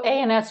 so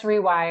ANS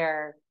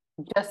Rewire,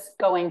 just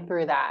going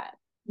through that.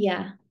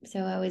 Yeah. So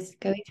I was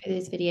going through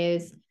those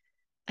videos.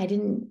 I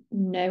didn't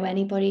know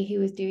anybody who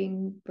was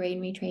doing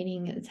brain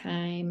retraining at the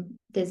time.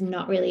 There's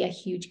not really a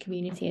huge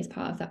community as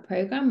part of that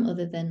program,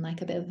 other than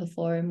like a bit of a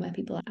forum where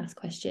people ask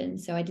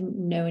questions. So I didn't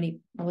know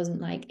I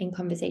wasn't like in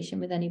conversation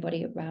with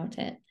anybody about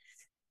it.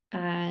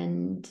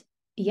 And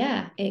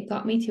yeah, it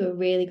got me to a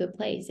really good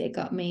place. It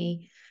got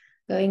me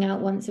going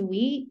out once a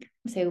week.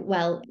 So,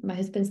 well, my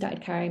husband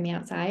started carrying me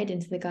outside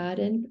into the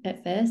garden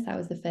at first. That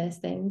was the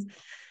first things.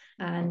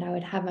 And I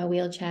would have my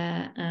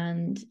wheelchair,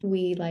 and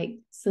we like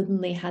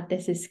suddenly had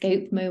this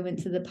escape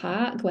moment to the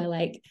park where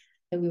like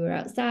we were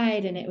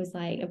outside and it was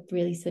like a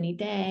really sunny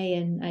day,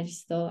 and I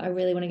just thought I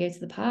really want to go to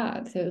the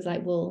park. So it was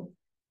like, well,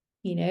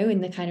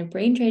 in the kind of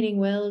brain training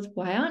world,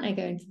 why aren't I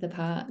going to the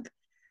park?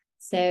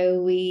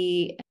 So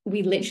we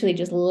literally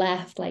just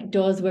left, like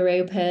doors were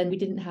open. We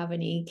didn't have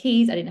any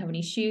keys. I didn't have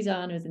any shoes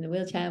on. I was in the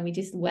wheelchair, and we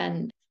just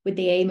went with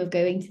the aim of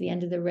going to the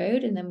end of the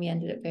road. And then we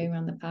ended up going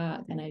around the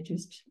park, and I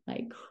just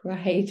like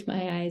cried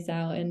my eyes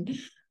out and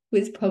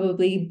was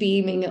probably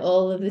beaming at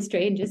all of the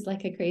strangers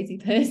like a crazy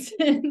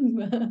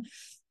person.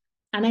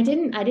 And I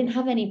didn't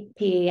have any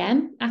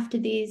PEM after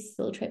these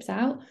little trips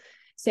out.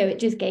 So it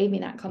just gave me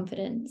that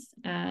confidence.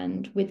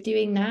 And with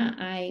doing that,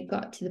 I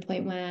got to the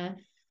point where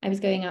I was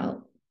going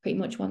out pretty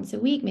much once a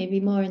week, maybe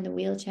more, in the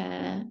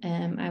wheelchair.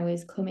 I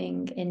was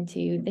coming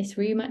into this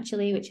room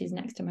actually, which is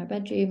next to my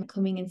bedroom,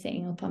 coming and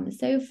sitting up on the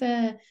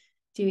sofa,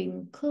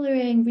 doing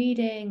colouring,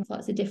 reading,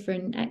 lots of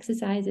different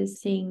exercises,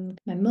 seeing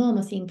my mum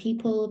or seeing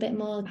people a bit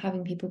more,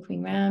 having people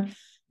coming around,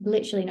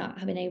 literally not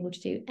having able to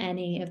do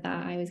any of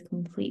that. I was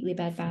completely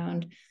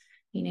bedbound,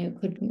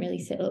 couldn't really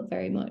sit up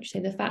very much.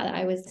 So the fact that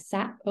I was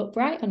sat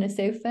upright on a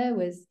sofa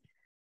was,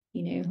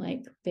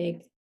 like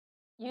big.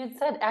 You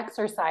said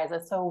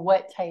exercises. So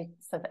what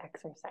types of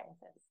exercises?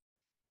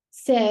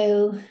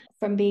 So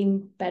from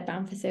being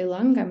bedbound for so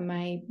long, and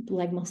my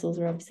leg muscles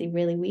were obviously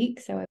really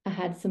weak. So I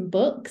had some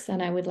books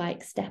and I would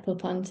like step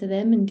up onto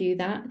them and do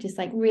that, just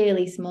like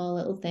really small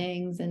little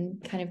things,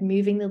 and kind of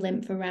moving the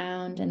lymph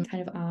around and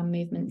kind of arm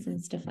movements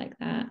and stuff like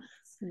that.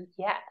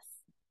 Yes.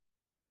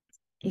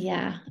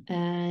 Yeah.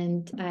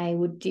 And I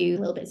would do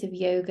little bits of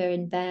yoga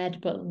in bed,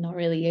 but not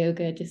really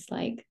yoga, just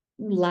like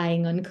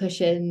lying on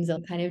cushions or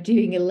kind of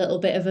doing a little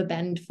bit of a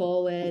bend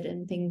forward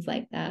and things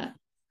like that.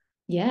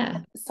 Yeah.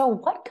 So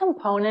what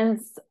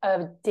components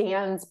of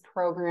Dan's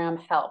program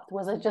helped?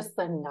 Was it just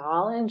the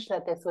knowledge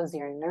that this was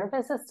your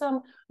nervous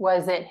system?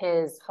 Was it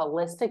his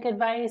holistic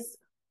advice?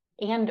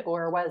 And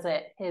or was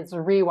it his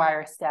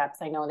rewire steps?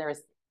 I know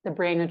there's the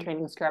brain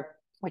retraining script,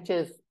 which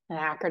is an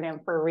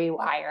acronym for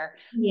rewire.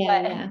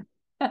 Yeah.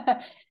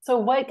 So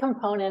what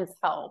components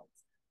helped,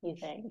 you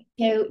think?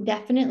 So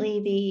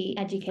definitely the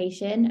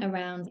education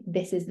around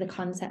this is the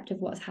concept of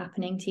what's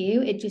happening to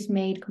you. It just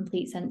made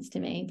complete sense to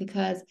me,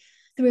 because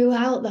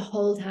throughout the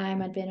whole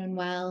time I'd been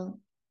unwell,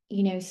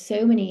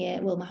 so many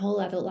years, well, my whole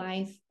adult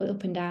life,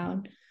 up and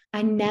down,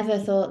 I never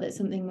thought that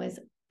something was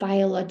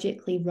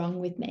biologically wrong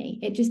with me.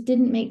 It just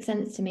didn't make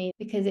sense to me,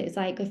 because it's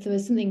like, if there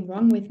was something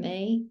wrong with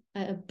me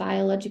at a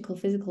biological,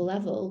 physical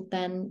level,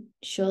 then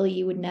surely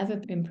you would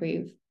never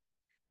improve.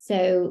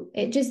 So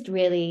it just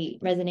really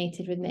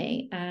resonated with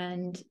me.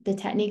 And the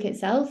technique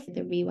itself,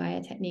 the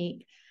rewire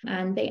technique,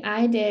 and the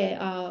idea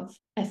of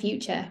a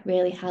future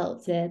really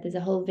helped. There's a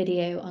whole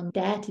video on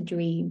dare to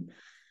dream.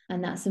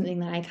 And that's something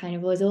that I kind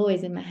of was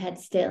always in my head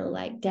still,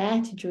 like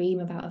dare to dream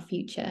about a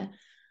future.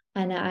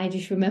 And I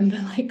just remember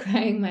like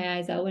crying my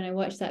eyes out when I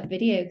watched that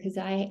video, because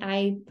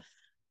I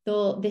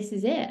thought, this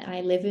is it.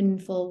 I live in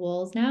four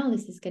walls now.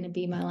 This is going to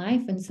be my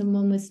life. And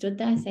someone was stood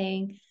there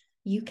saying,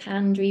 you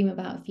can dream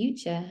about a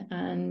future.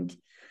 And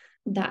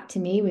that to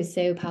me was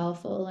so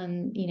powerful.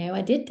 And,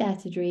 I did dare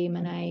to dream,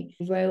 and I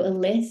wrote a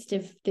list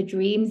of the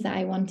dreams that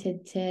I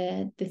wanted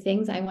to, the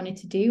things I wanted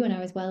to do when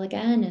I was well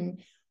again. And,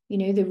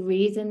 the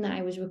reason that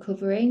I was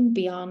recovering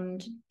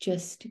beyond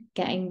just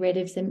getting rid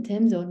of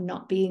symptoms or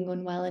not being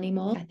unwell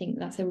anymore. I think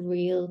that's a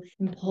real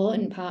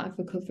important part of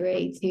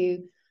recovery, to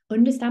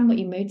understand what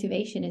your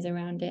motivation is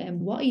around it and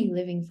what are you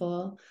living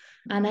for.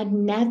 And I'd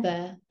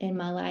never in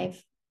my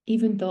life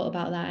even thought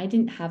about that. I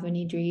didn't have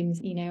any dreams.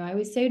 I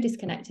was so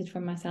disconnected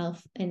from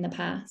myself in the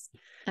past,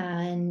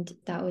 and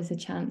that was a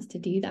chance to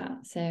do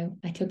that. So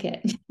I took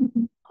it.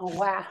 Oh,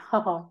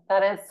 wow.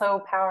 That is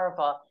so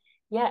powerful.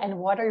 Yeah. And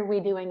what are we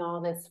doing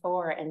all this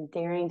for? And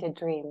daring to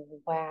dream.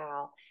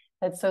 Wow.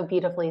 That's so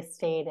beautifully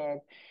stated.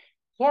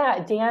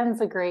 Yeah. Dan's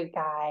a great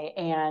guy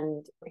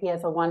and he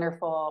has a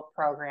wonderful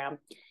program.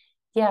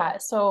 Yeah.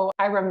 So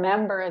I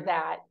remember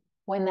that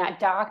when that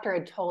doctor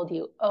had told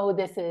you, oh,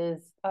 this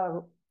is a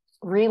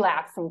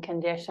relapsing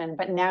condition,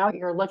 but now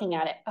you're looking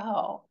at it,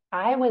 oh,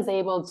 I was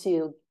able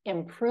to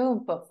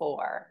improve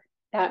before.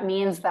 That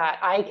means that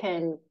I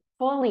can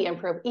fully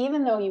improve,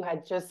 even though you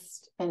had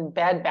just been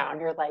bedbound.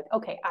 You're like,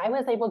 okay, I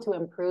was able to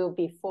improve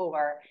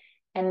before.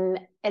 And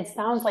it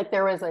sounds like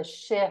there was a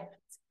shift.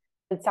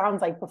 It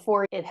sounds like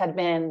before it had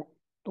been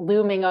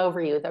looming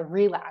over you, the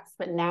relapse,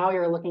 but now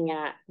you're looking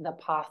at the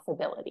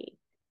possibility.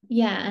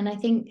 Yeah. And I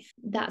think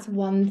that's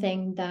one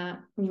thing that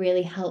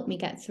really helped me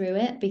get through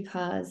it,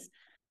 because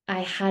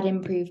I had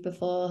improved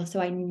before. So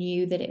I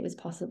knew that it was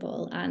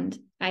possible. And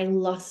I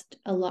lost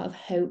a lot of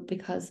hope,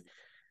 because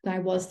I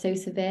was so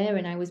severe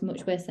and I was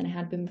much worse than I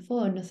had been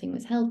before. Nothing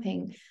was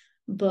helping.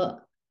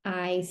 But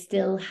I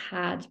still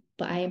had,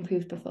 but I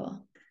improved before.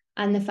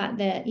 And the fact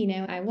that,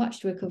 I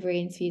watched recovery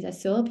interviews, I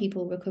saw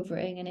people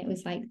recovering, and it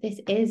was like,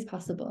 this is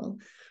possible.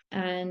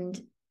 And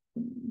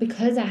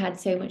because I had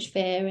so much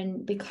fear,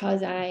 and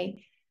because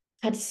I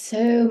had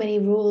so many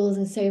rules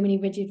and so many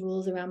rigid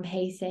rules around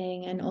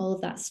pacing and all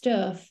of that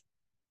stuff,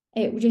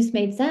 it just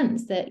made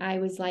sense that I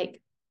was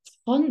like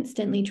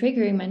constantly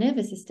triggering my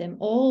nervous system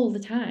all the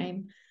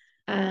time.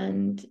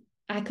 And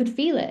I could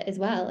feel it as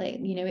well. Like,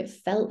 it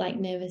felt like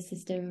nervous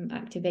system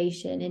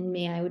activation in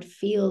me. I would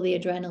feel the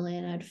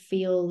adrenaline. I'd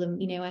feel them,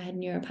 I had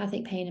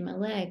neuropathic pain in my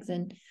legs,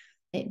 and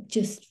it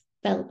just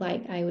felt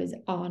like I was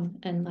on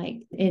and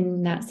like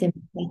in that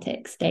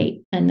sympathetic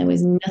state. And there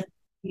was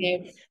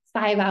nothing,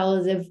 5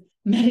 hours of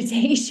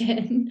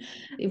meditation.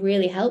 It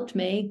really helped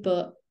me,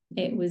 but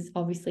it was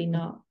obviously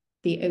not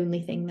the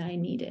only thing that I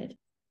needed.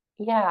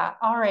 Yeah.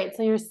 All right.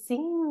 So you're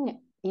seeing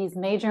these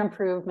major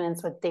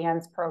improvements with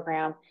Dan's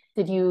program.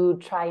 Did you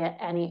try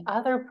any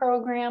other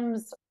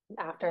programs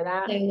after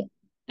that? So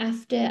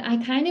After I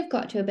kind of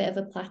got to a bit of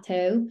a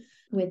plateau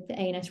with the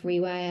ANS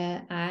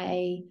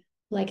rewire,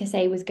 like I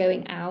say, was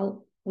going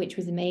out, which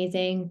was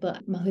amazing,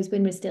 but my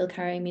husband was still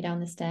carrying me down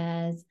the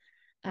stairs.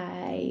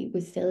 I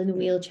was still in the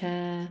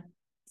wheelchair.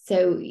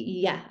 So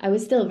yeah, I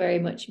was still very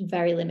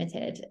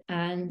limited.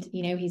 And,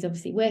 he's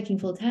obviously working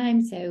full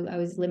time. So I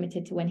was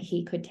limited to when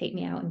he could take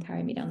me out and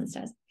carry me down the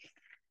stairs.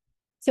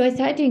 So I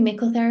started doing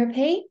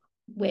mycotherapy,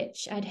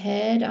 which I'd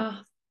heard of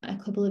a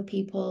couple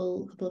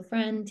of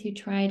friends who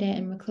tried it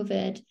and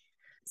recovered.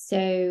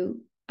 So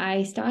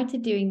I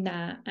started doing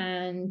that.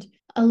 And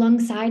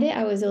alongside it,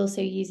 I was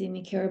also using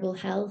the Curable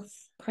Health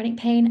chronic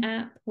pain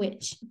app,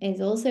 which is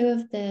also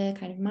of the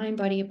kind of mind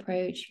body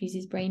approach,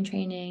 uses brain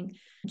training,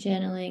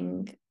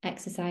 journaling,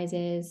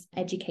 exercises,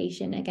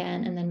 education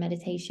again, and then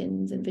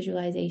meditations and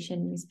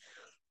visualizations,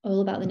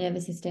 all about the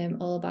nervous system,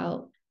 all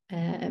about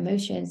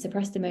emotions,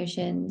 suppressed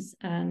emotions.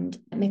 And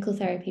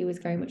mycotherapy was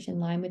very much in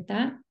line with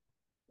that.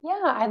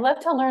 Yeah, I'd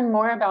love to learn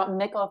more about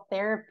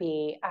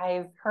mycotherapy.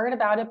 I've heard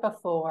about it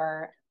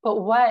before,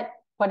 but what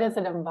does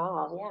it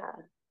involve?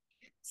 Yeah.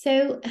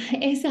 So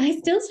I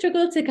still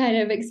struggle to kind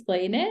of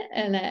explain it.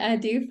 And I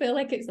do feel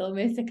like it's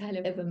almost a kind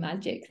of a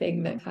magic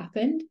thing that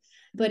happened.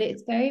 But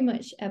it's very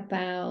much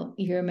about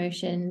your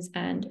emotions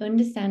and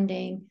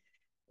understanding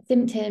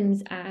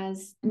symptoms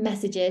as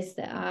messages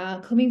that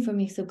are coming from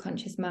your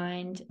subconscious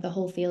mind, the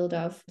whole field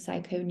of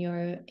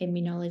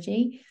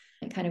psychoneuroimmunology.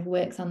 It kind of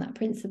works on that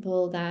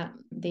principle that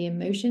the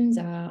emotions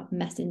are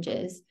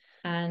messengers.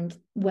 And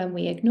when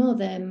we ignore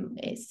them,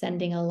 it's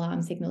sending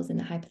alarm signals in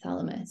the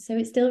hypothalamus. So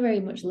it's still very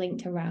much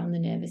linked around the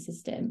nervous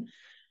system.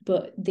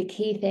 But the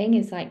key thing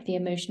is like the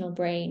emotional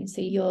brain.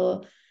 So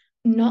you're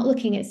not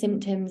looking at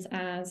symptoms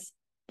as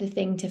the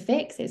thing to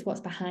fix, it's what's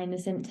behind the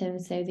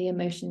symptoms. So the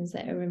emotions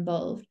that are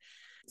involved.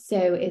 So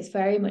it's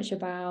very much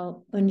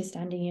about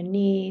understanding your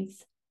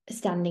needs,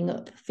 standing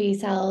up for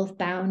yourself,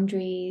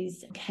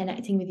 boundaries,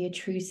 connecting with your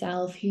true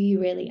self, who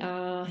you really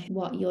are,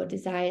 what your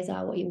desires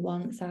are, what your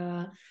wants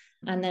are.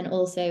 And then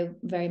also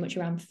very much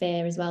around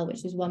fear as well,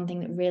 which is one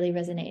thing that really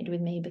resonated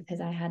with me because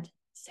I had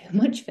so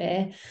much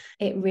fear.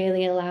 It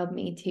really allowed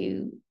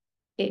me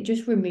it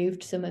just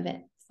removed some of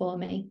it for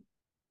me.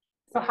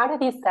 So how do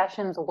these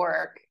sessions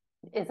work?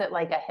 Is it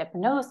like a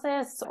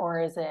hypnosis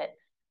or is it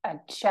a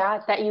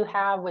chat that you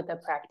have with a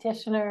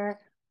practitioner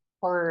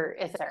or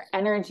is there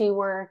energy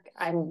work?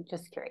 I'm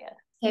just curious.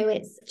 So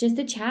it's just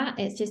a chat.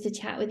 It's just a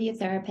chat with your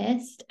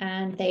therapist,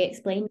 and they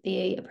explain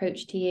the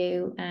approach to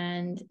you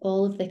and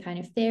all of the kind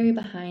of theory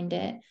behind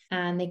it.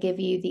 And they give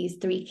you these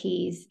 3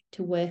 keys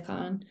to work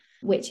on,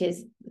 which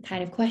is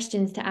kind of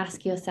questions to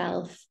ask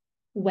yourself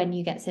when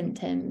you get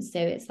symptoms. So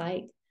it's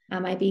like,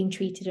 am I being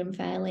treated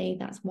unfairly?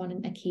 That's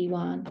a key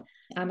one.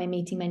 Am I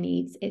meeting my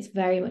needs? It's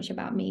very much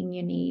about meeting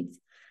your needs.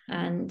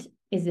 And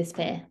is this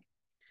fair?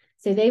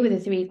 So they were the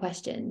 3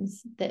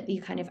 questions that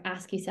you kind of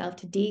ask yourself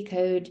to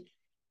decode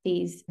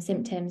these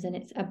symptoms. And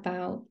it's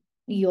about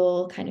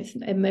your kind of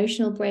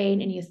emotional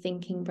brain and your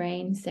thinking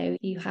brain. So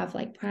you have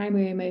like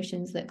primary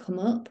emotions that come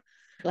up,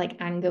 like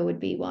anger would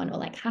be one, or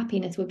like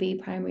happiness would be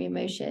primary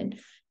emotion.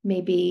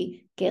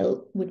 Maybe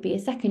guilt would be a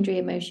secondary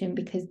emotion,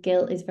 because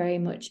guilt is very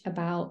much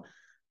about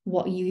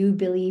what you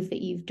believe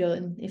that you've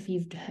done. If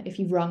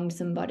you've wronged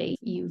somebody,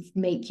 you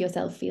make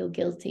yourself feel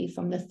guilty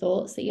from the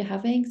thoughts that you're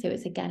having. So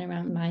it's again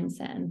around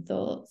mindset and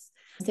thoughts.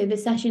 So the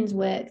sessions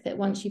work that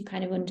once you've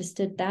kind of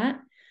understood that,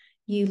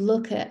 you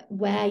look at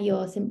where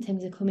your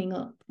symptoms are coming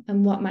up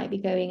and what might be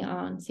going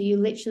on. So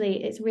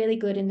it's really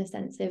good in the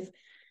sense of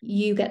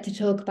you get to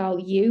talk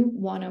about you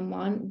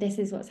one-on-one. This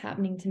is what's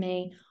happening to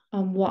me,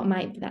 and what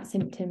might that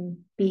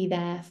symptom be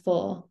there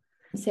for.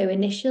 So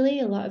initially,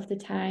 a lot of the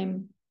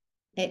time,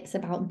 it's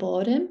about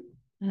boredom.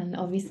 And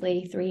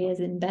obviously 3 years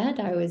in bed,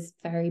 I was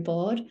very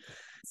bored.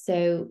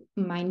 So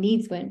my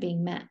needs weren't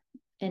being met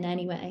in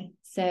any way.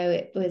 So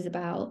it was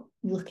about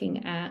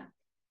looking at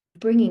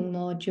bringing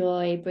more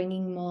joy,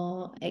 bringing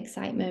more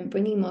excitement,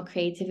 bringing more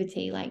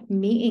creativity, like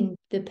meeting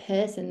the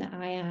person that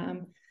I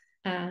am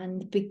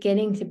and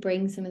beginning to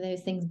bring some of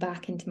those things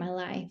back into my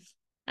life.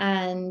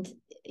 And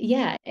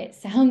yeah, it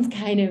sounds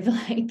kind of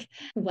like,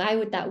 why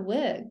would that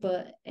work?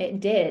 But it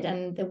did.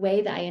 And the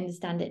way that I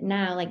understand it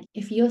now, like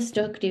if you're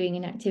stuck doing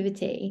an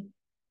activity,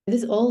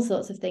 there's all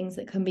sorts of things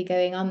that can be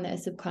going on that are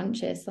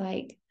subconscious.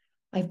 Like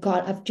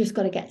I've just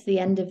got to get to the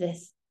end of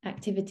this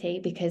activity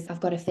because I've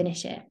got to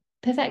finish it.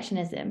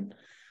 Perfectionism.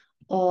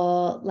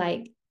 Or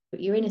like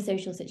you're in a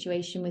social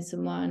situation with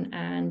someone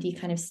and you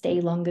kind of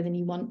stay longer than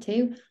you want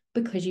to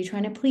because you're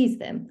trying to please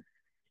them.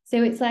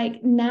 So it's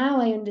like,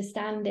 now I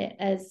understand it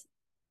as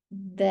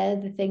they're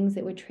the things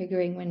that were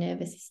triggering my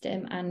nervous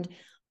system. And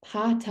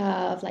part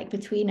of like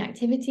between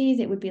activities,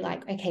 it would be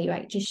like, okay,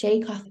 right, just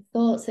shake off the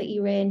thoughts that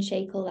you're in,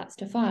 shake all that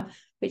stuff off,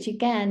 which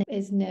again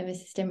is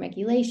nervous system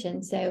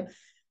regulation. So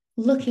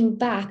looking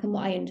back and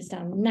what I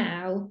understand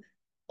now,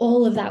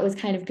 all of that was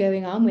kind of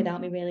going on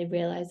without me really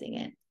realizing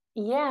it.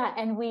 Yeah,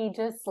 and we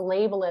just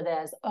label it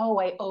as, oh,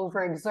 I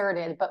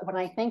overexerted. But when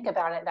I think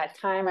about it, that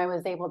time I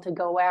was able to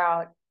go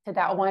out to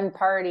that one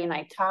party and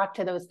I talked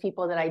to those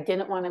people that I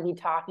didn't want to be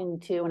talking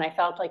to, and I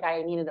felt like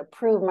I needed to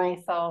prove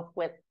myself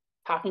with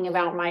talking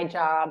about my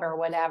job or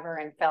whatever,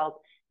 and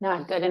felt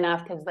not good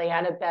enough because they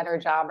had a better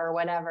job or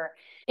whatever.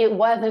 It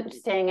wasn't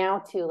staying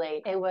out too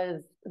late. It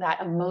was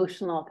that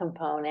emotional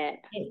component.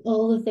 It's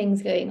all the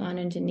things going on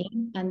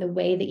underneath and the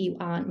way that you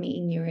aren't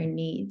meeting your own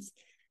needs.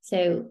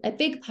 So a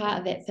big part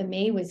of it for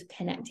me was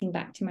connecting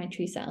back to my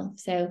true self.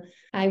 So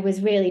I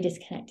was really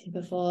disconnected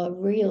before,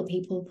 real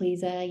people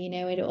pleaser. You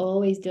know, I'd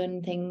always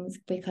done things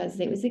because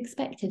it was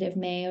expected of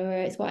me, or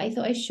it's what I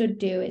thought I should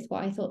do. It's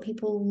what I thought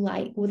people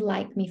would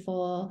like me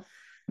for.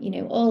 You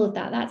know, all of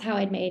that. That's how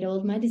I'd made all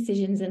of my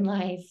decisions in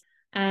life.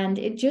 And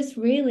it just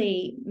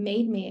really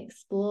made me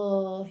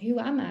explore, who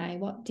am I?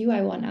 What do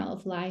I want out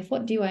of life?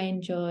 What do I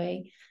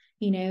enjoy?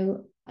 You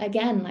know,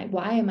 again, like,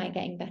 why am I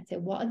getting better?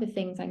 What are the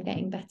things I'm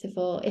getting better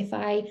for? If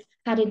I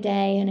had a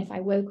day and if I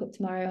woke up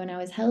tomorrow and I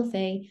was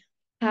healthy,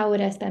 how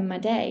would I spend my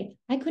day?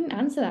 I couldn't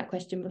answer that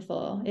question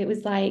before. It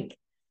was like,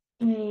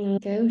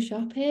 go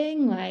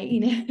shopping, like,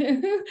 you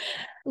know.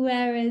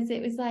 Whereas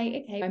it was like,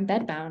 okay, I'm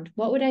bedbound.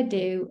 What would I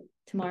do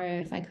tomorrow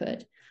if I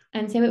could?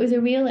 And so it was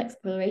a real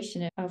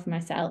exploration of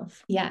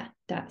myself. Yeah,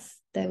 there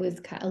was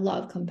a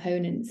lot of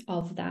components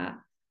of that.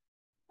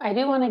 I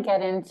do want to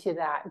get into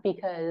that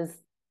because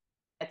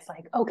it's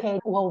like, okay,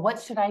 well,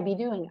 what should I be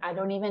doing? I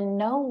don't even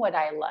know what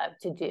I love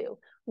to do.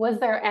 Was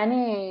there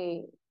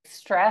any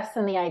stress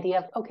in the idea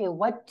of, okay,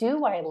 what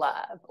do I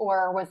love?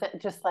 Or was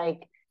it just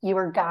like you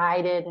were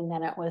guided and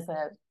then it was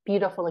a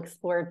beautiful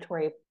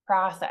exploratory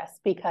process?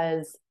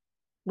 Because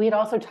we had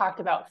also talked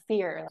about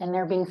fear and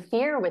there being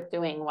fear with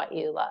doing what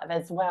you love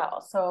as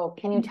well. So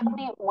can you tell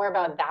me more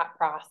about that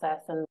process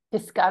and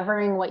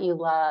discovering what you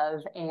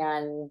love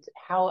and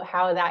how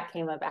that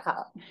came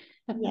about?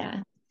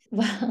 Yeah.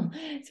 Well,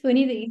 it's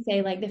funny that you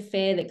say like the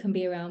fear that can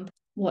be around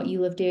what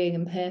you love doing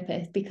and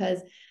purpose,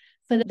 because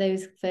for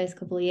those first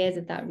couple of years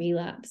of that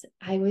relapse,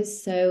 I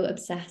was so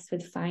obsessed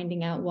with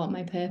finding out what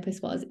my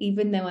purpose was,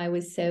 even though I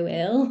was so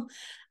ill.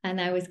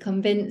 And I was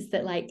convinced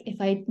that, like, if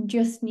I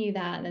just knew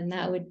that, then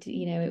that would,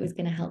 you know, it was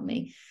going to help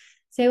me.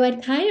 So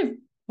I'd kind of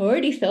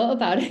already thought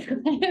about it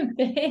quite a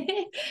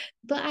bit.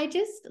 But I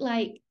just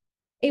like,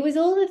 it was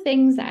all the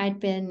things that I'd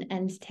been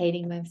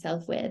entertaining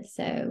myself with.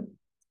 So,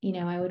 you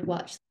know, I would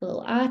watch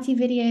little arty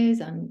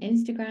videos on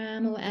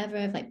Instagram or whatever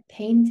of like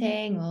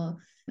painting or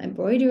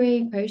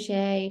embroidery,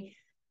 crochet.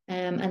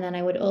 And then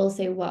I would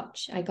also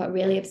I got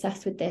really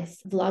obsessed with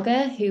this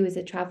vlogger who was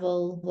a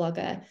travel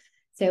vlogger.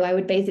 So I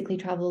would basically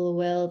travel the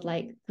world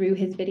like through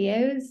his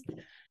videos.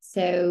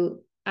 So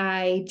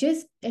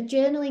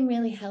journaling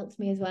really helped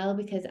me as well,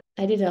 because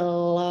I did a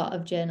lot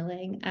of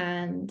journaling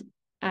and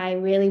I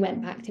really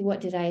went back to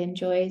what did I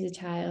enjoy as a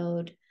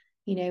child?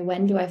 You know,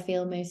 when do I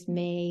feel most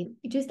me?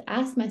 I just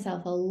asked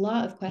myself a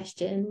lot of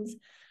questions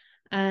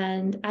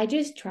and I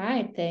just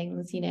tried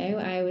things, you know,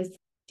 I was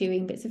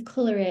doing bits of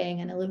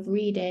coloring and I love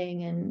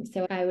reading. And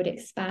so I would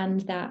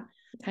expand that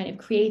kind of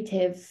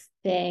creative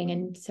thing.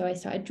 And so I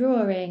started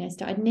drawing, I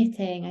started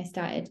knitting, I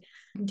started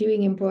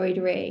doing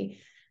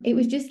embroidery. It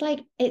was just like,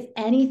 it's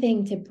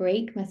anything to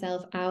break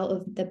myself out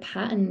of the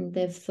pattern,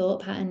 the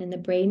thought pattern and the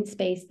brain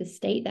space, the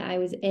state that I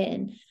was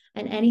in,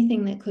 and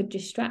anything that could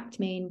distract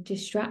me and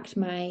distract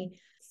my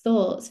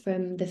thoughts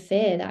from the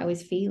fear that I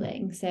was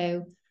feeling.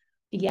 So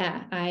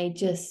yeah, I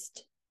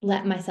just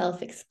let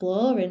myself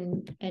explore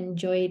and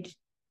enjoyed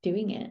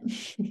doing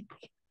it.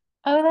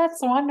 Oh,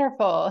 that's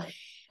wonderful.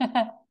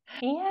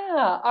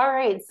 Yeah. All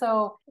right.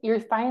 So you're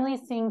finally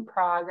seeing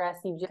progress.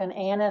 You've just an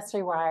ANS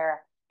rewire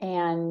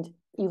and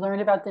you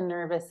learned about the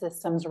nervous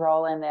system's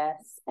role in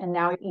this. And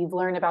now you've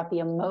learned about the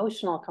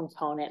emotional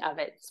component of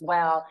it as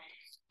well.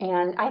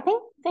 And I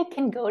think they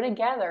can go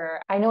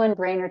together. I know in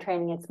brain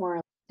retraining, it's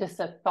more just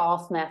a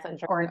false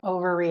message or an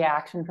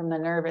overreaction from the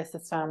nervous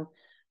system.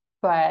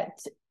 But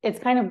it's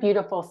kind of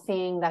beautiful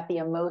seeing that the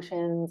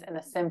emotions and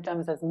the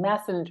symptoms as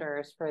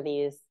messengers for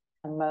these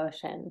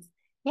emotions.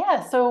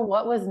 Yeah. So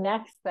what was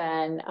next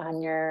then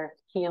on your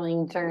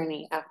healing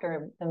journey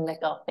after the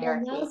nickel Well,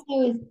 therapy? whilst I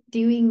was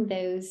doing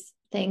those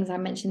things, I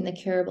mentioned the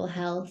Curable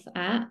Health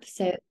app.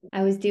 So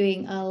I was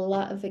doing a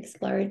lot of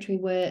exploratory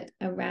work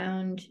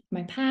around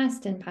my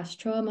past and past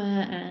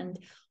trauma and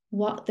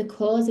what the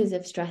causes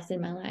of stress in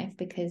my life,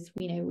 because,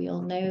 you know, we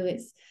all know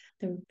it's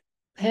the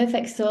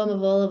perfect storm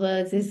of all of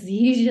us is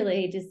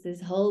usually just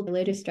this whole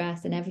load of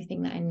stress and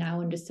everything that I now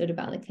understood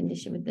about the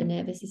condition with the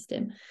nervous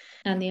system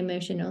and the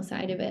emotional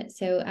side of it.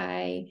 So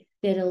I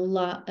did a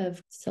lot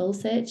of soul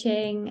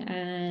searching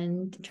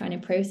and trying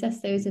to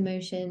process those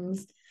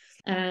emotions.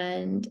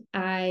 And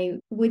I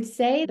would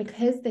say,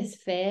 because this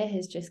fear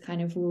has just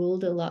kind of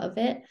ruled a lot of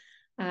it,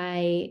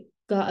 I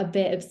got a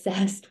bit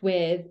obsessed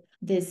with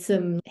there's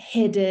some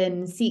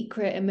hidden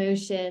secret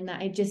emotion that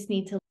I just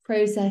need to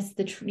process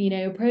the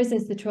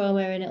trauma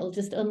and it'll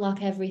just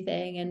unlock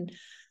everything. And,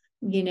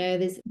 you know,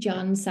 there's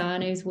John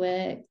Sarno's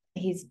work,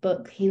 his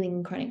book,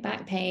 Healing Chronic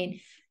Back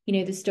Pain, you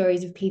know, the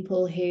stories of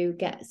people who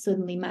get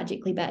suddenly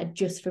magically better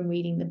just from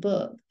reading the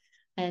book.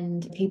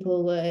 And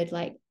people would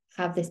like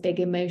have this big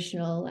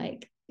emotional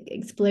like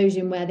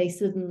explosion where they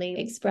suddenly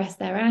expressed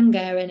their anger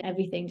and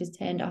everything just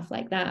turned off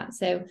like that.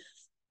 So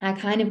I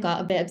kind of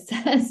got a bit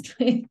obsessed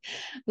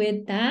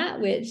with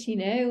that, which, you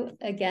know,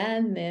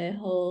 again, the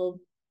whole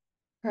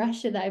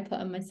pressure that I put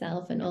on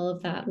myself and all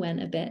of that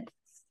went a bit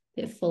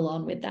full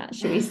on with that,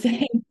 should we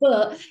say.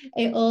 But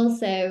it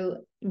also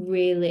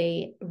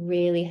really,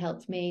 really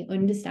helped me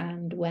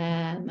understand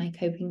where my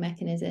coping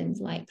mechanisms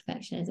like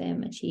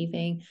perfectionism,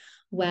 achieving,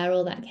 where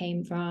all that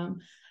came from.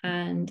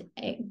 And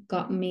it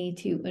got me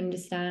to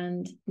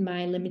understand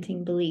my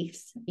limiting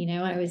beliefs. You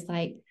know, I was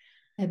like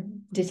a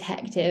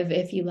detective,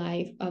 if you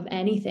like, of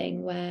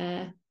anything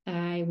where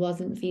I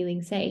wasn't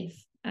feeling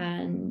safe.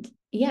 And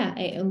yeah,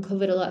 it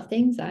uncovered a lot of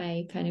things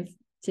I kind of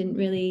didn't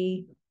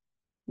really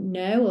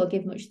know or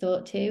give much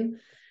thought to.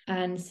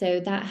 And so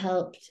that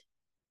helped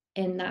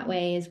in that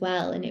way as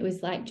well. And it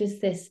was like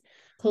just this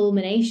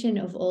culmination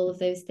of all of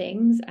those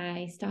things.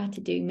 I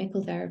started doing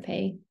Mickle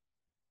therapy.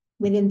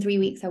 Within 3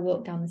 weeks, I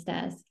walked down the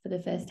stairs for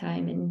the first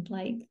time in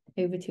like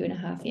over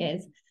 2.5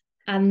 years.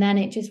 And then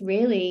it just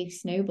really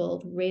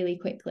snowballed really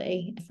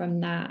quickly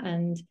from that.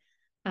 And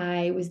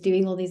I was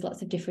doing all these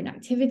lots of different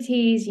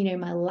activities. You know,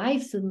 my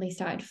life suddenly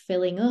started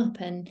filling up,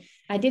 and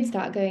I did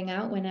start going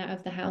out, went out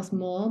of the house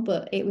more,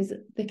 but it was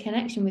the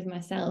connection with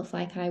myself.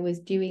 Like I was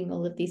doing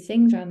all of these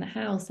things around the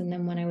house. And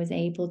then when I was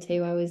able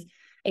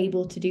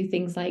to do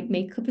things like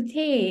make a cup of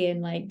tea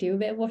and like do a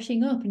bit of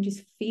washing up and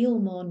just feel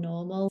more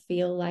normal,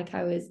 feel like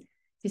I was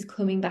just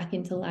coming back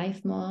into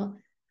life more.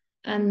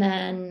 And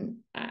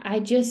then I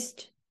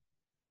just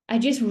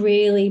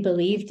really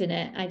believed in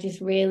it.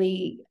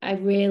 I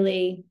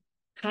really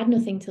had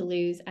nothing to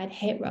lose. I'd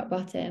hit rock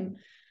bottom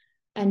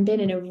and been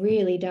in a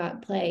really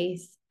dark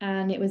place.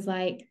 And it was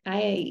like,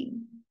 I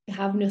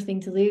have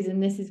nothing to lose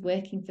and this is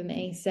working for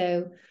me.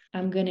 So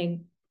I'm going to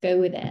go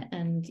with it.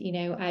 And, you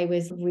know, I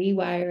was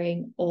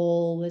rewiring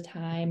all the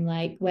time.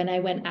 Like when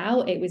I went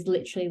out, it was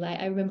literally like,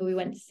 I remember we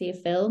went to see a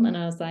film and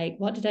I was like,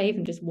 what did I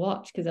even just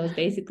watch? Because I was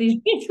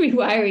basically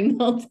rewiring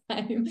the whole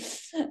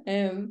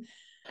time.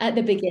 At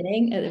the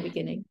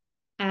beginning.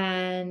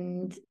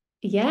 And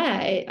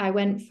yeah, I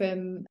went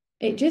from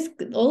it just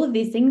all of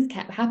these things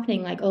kept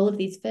happening, like all of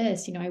these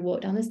firsts. You know, I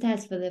walked down the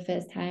stairs for the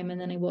first time, and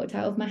then I walked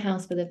out of my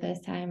house for the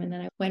first time, and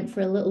then I went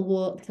for a little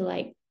walk to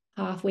like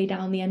halfway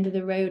down the end of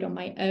the road on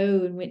my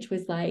own, which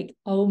was like,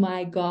 oh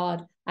my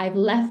God, I've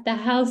left the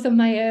house on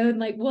my own.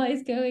 Like, what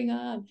is going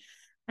on?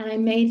 And I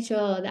made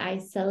sure that I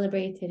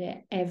celebrated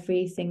it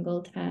every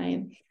single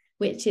time,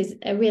 which is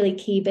a really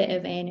key bit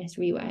of ANS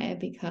Rewire,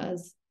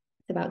 because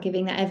it's about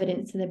giving that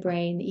evidence to the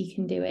brain that you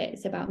can do it.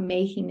 It's about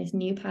making this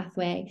new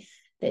pathway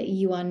that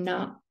you are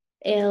not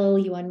ill,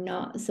 you are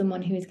not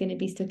someone who is going to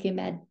be stuck in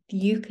bed.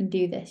 You can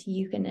do this.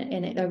 You can,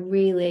 and I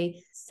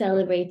really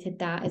celebrated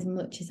that as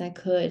much as I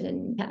could.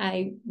 And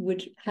I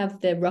would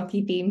have the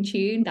Rocky theme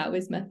tune. That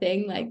was my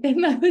thing. Like that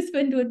my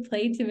husband would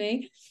play to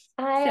me.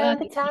 Eye So of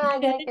the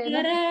tiger.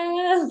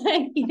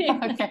 like, you know,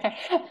 Okay.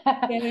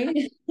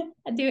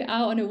 I'd do it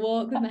out on a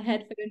walk with my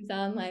headphones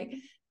on, like,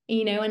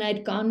 you know, and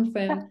I'd gone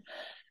from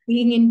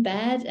being in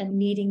bed and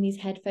needing these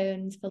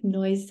headphones for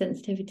noise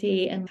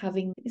sensitivity and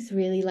having this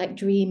really like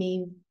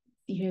dreamy,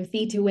 you know,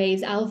 theta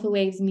waves, alpha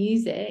waves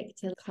music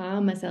to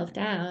calm myself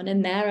down.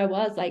 And there I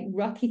was, like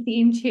Rocky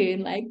theme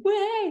tune, like,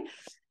 way.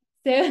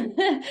 So,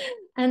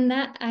 and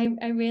that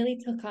I really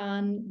took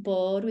on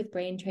board with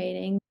brain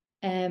training.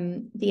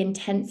 The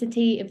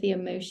intensity of the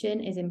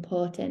emotion is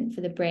important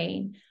for the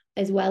brain,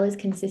 as well as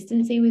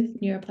consistency with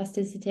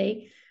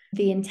neuroplasticity.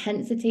 The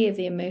intensity of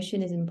the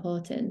emotion is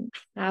important.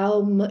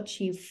 How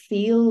much you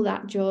feel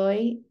that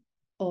joy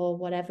or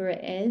whatever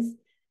it is,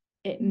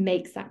 it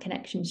makes that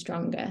connection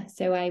stronger.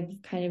 So I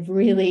kind of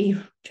really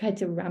tried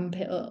to ramp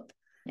it up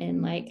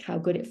in like how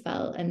good it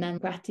felt. And then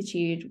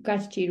gratitude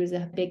was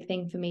a big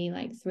thing for me,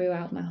 like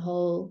throughout my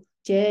whole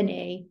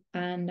journey.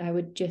 And I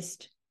would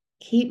just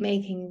keep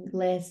making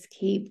lists,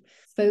 keep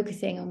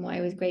focusing on what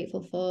I was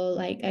grateful for.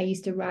 Like I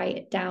used to write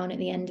it down at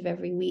the end of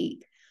every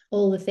week,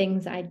 all the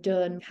things I'd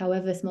done,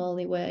 however small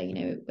they were. You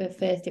know, at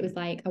first it was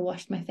like I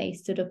washed my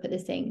face, stood up at the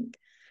sink,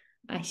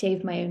 I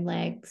shaved my own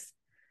legs.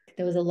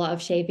 There was a lot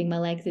of shaving my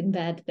legs in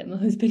bed that my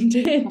husband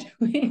did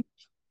with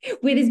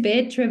his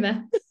beard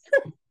trimmer.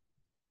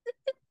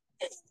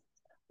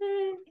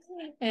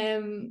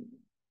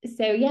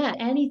 So yeah,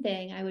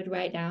 anything I would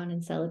write down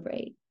and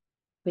celebrate,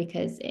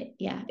 because it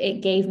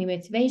gave me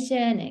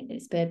motivation,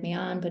 it spurred me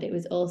on, but it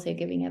was also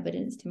giving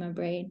evidence to my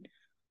brain.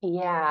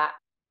 Yeah,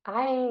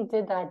 I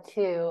did that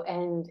too.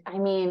 And I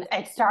mean,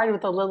 it started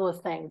with the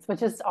littlest things,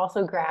 which is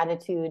also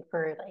gratitude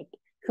for like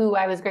who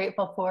I was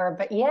grateful for.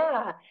 But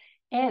yeah,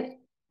 it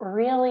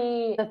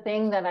really the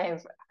thing that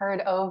I've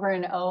heard over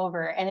and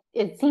over, and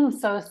it seems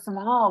so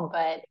small,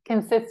 but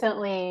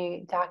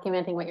consistently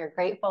documenting what you're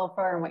grateful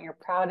for and what you're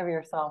proud of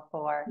yourself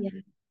for. Yeah.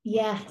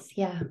 Yes,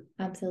 yeah,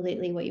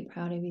 absolutely. What you're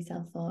proud of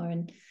yourself for.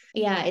 And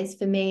yeah, it's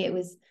for me, it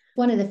was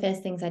one of the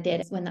first things I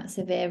did when that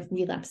severe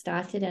relapse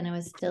started and I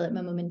was still at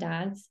my mum and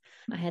dad's.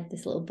 I had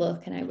this little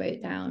book and I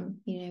wrote down,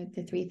 you know,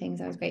 the 3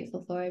 things I was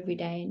grateful for every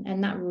day.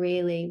 And that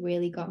really,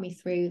 really got me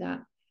through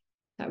that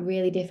that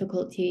really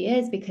difficult 2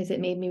 years, because it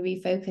made me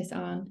refocus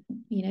on,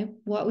 you know,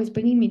 what was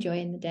bringing me joy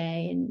in the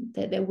day, and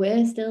that there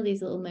were still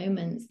these little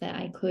moments that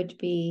I could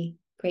be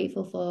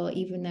grateful for,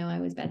 even though I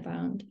was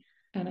bedbound.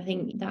 And I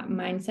think that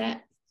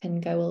mindset can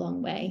go a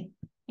long way.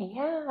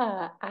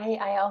 Yeah,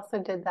 I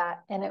also did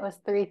that. And it was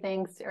three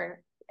things,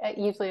 or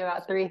usually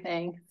about three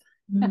things.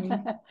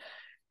 Mm-hmm.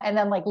 And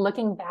then like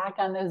looking back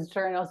on those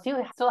journals, do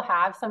you still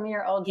have some of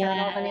your old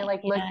journals and you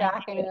like look Yeah.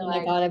 back and you're Oh my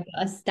like, God, I've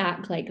got a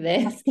stack like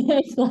this.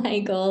 It's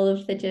like all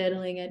of the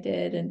journaling I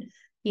did. And,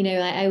 you know,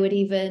 I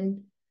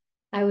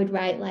would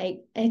write like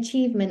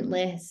achievement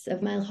lists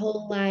of my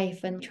whole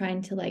life and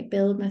trying to like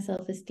build my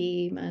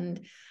self-esteem. And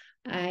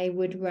I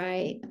would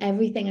write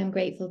everything I'm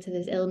grateful to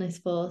this illness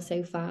for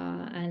so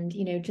far. And,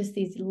 you know, just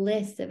these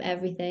lists of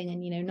everything,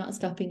 and, you know, not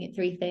stopping at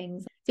three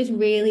things, just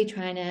really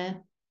trying to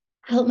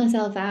help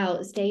myself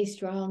out, stay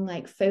strong,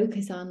 like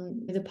focus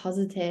on the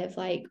positive,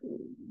 like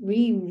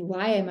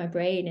rewire my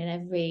brain in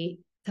every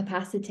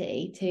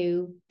capacity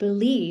to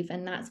believe.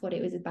 And that's what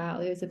it was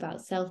about. It was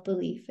about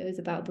self-belief. It was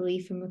about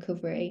belief in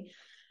recovery.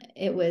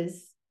 It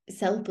was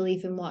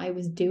self-belief in what I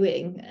was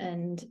doing.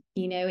 And,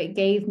 you know, it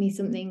gave me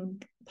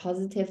something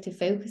positive to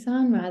focus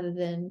on, rather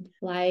than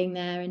lying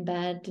there in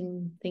bed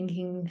and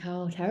thinking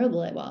how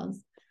terrible it was.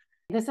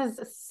 this is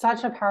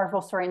such a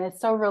powerful story and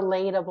it's so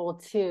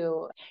relatable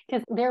too,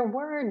 because there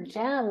were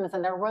gems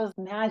and there was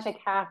magic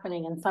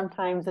happening, and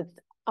sometimes it's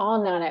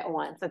all not at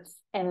once. It's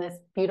in this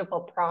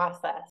beautiful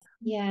process.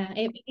 Yeah,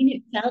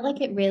 it felt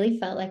like, it really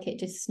felt like it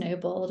just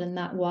snowballed. And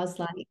that was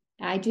like,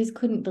 I just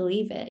couldn't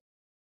believe it,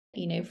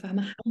 you know, from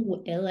how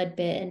ill I'd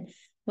been.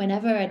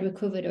 Whenever I'd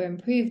recovered or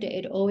improved, it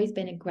had always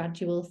been a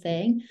gradual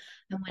thing.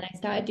 And when I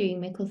started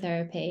doing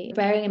mycotherapy,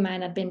 bearing in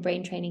mind I'd been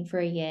brain training for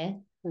a year,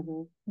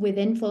 Mm-hmm.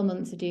 within 4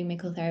 months of doing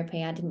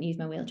mycotherapy, I didn't use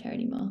my wheelchair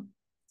anymore.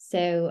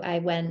 So I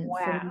went from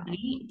Wow. that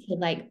to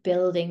like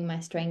building my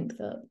strength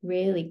up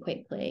really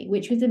quickly,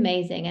 which was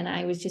amazing. And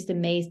I was just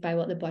amazed by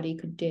what the body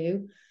could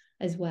do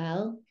as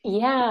well.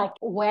 Yeah,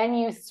 when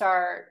you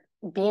start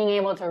being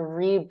able to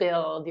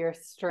rebuild your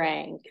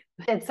strength,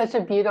 it's such a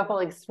beautiful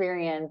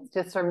experience.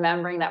 Just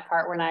remembering that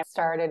part when I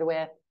started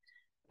with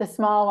the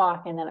small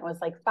walk and then it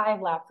was like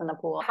 5 laps in the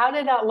pool. How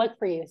did that look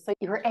for you? So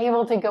you were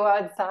able to go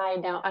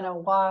outside now on a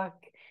walk.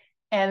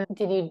 And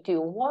did you do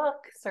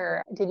walks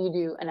or did you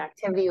do an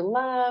activity you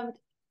loved?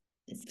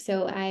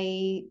 So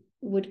I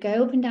would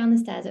go up and down the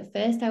stairs. At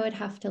first, I would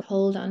have to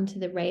hold on to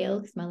the rail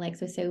because my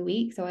legs were so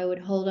weak. So I would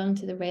hold on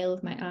to the rail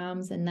with my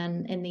arms. And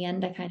then in the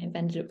end, I kind of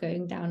ended up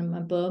going down on my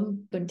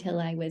bum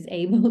until I was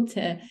able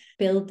to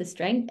build the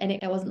strength. And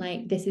I wasn't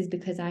like, this is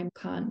because I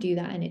can't do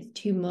that and it's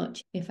too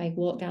much if I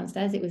walk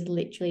downstairs. It was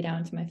literally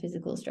down to my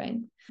physical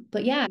strength.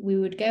 But yeah, we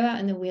would go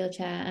out in the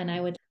wheelchair and I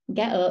would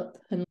get up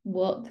and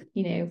walk,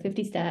 you know,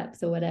 50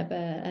 steps or whatever,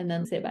 and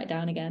then sit back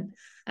down again.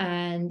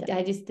 And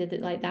I just did it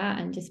like that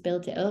and just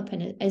built it up.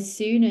 And as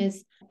soon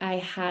as I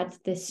had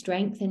the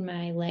strength in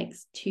my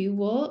legs to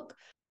walk,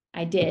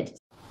 I did.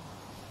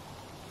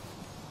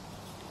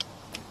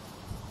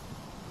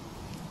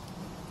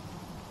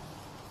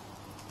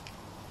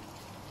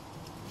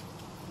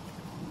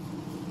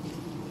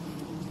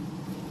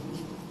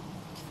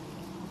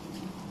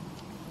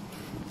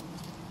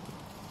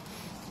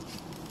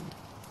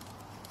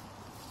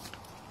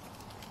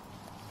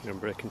 You're gonna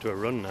break into a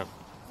run now.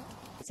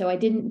 So I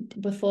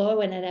didn't before,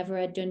 whenever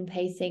I'd done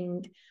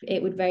pacing,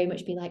 it would very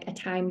much be like a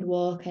timed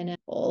walk and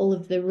all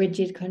of the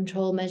rigid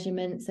control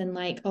measurements and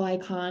like, oh, I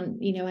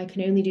can't, you know, I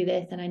can only do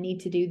this and I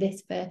need to do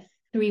this for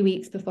 3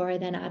 weeks before I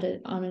then add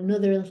it on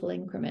another little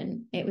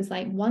increment. It was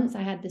like once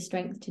I had the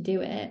strength to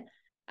do it,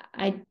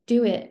 I'd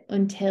do it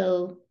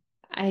until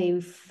I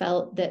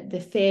felt that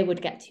the fear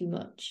would get too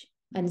much.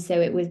 And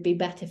so it would be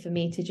better for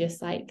me to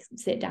just like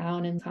sit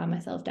down and calm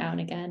myself down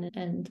again,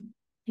 and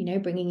you know,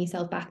 bringing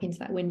yourself back into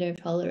that window of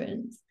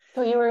tolerance.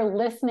 So you were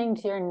listening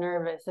to your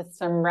nervous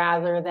system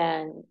rather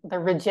than the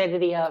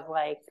rigidity of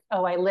like,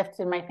 oh, I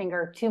lifted my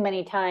finger too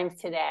many times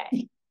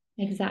today.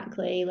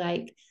 Exactly.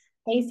 Like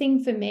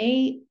pacing for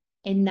me,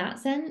 in that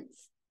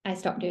sense, I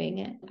stopped doing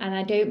it. And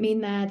I don't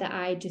mean there that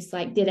I just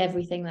like did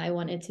everything that I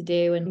wanted to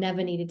do and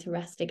never needed to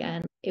rest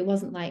again. It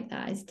wasn't like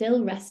that. I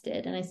still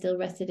rested, and I still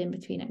rested in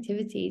between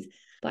activities.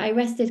 But I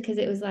rested because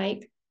it was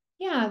like,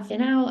 yeah, I've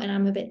been out and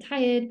I'm a bit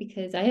tired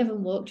because I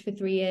haven't walked for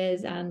 3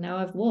 years and now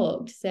I've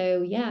walked.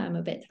 So yeah, I'm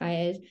a bit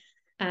tired.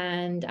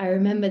 And I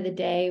remember the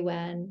day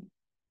when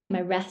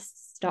my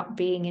rests stopped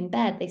being in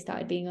bed, they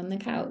started being on the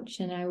couch,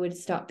 and I would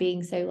stop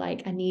being so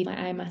like, I need my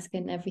eye mask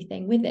and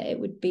everything with it. It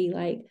would be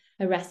like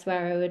a rest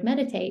where I would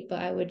meditate,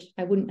 but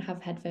I wouldn't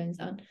have headphones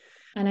on.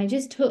 And I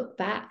just took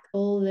back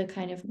all the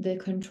kind of the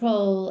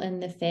control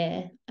and the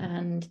fear.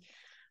 And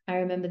I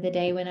remember the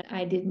day when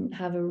I didn't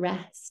have a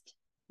rest.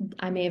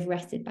 I may have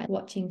rested by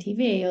watching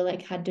TV or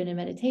like had done a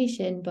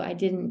meditation, but I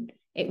didn't,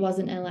 it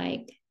wasn't a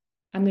like,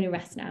 I'm going to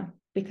rest now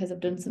because I've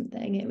done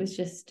something. It was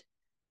just,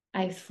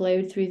 I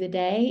flowed through the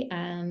day,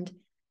 and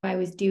I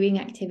was doing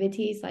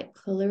activities like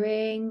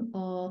coloring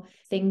or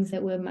things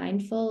that were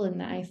mindful and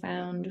that I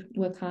found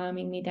were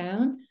calming me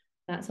down.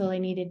 That's all I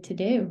needed to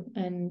do.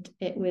 And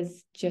it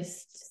was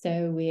just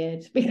so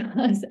weird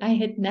because I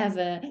had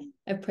never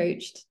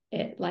approached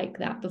it like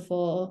that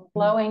before.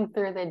 Flowing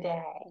through the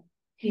day.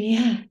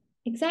 Yeah,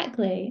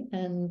 exactly.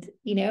 And,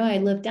 I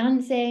love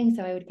dancing,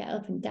 so I would get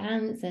up and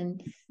dance,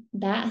 and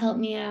that helped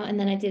me out. And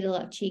then I did a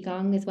lot of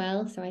Qigong as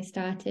well. So I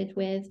started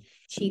with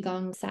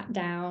Qigong, sat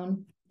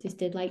down, just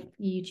did like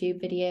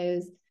YouTube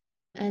videos.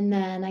 And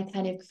then I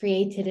kind of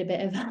created a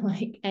bit of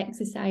like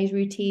exercise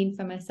routine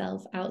for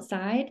myself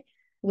outside,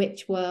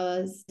 which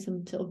was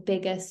some sort of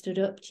bigger stood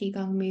up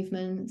Qigong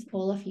movements,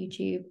 all off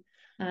YouTube.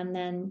 And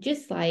then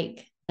just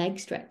like leg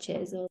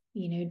stretches or,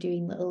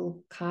 doing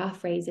little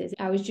calf raises.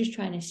 I was just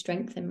trying to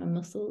strengthen my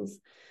muscles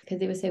because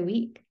they were so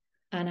weak.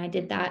 And I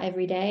did that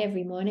every day,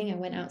 every morning. I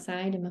went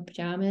outside in my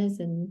pajamas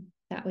and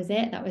that was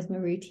it. That was my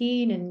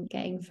routine, and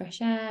getting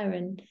fresh air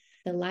and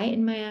the light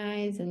in my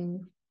eyes.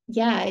 And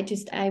yeah,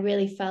 I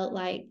really felt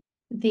like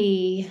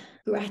the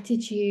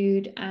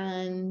gratitude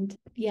and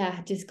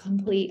just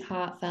complete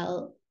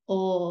heartfelt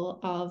awe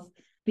of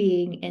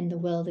being in the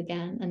world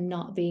again and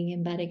not being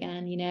in bed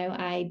again.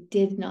 I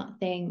did not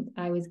think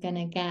I was going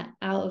to get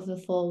out of the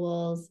four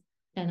walls,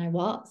 and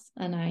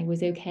I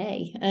was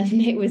okay. And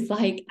it was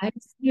like,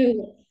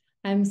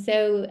 I'm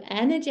so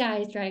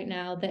energized right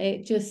now that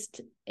it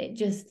just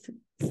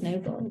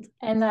snowballed.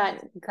 And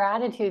that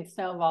gratitude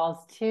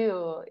snowballs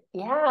too.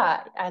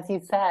 Yeah, as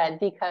you said,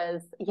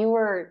 because you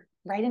were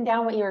writing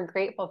down what you were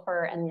grateful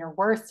for in your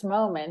worst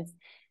moments,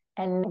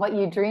 and what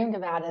you dreamed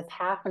about is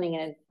happening,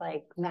 and it's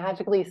like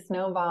magically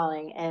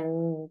snowballing,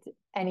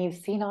 and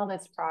you've seen all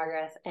this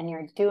progress, and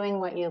you're doing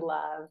what you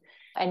love,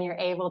 and you're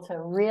able to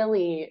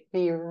really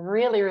be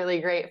really,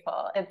 really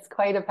grateful. It's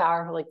quite a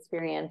powerful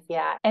experience.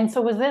 Yeah. And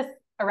so was this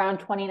around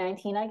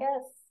 2019, I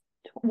guess?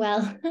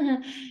 Well,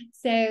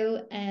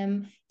 so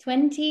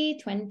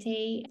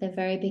 2020, the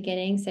very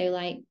beginning, so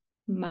like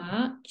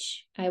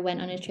March, I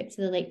went on a trip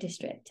to the Lake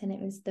District, and it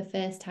was the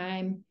first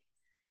time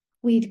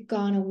we'd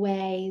gone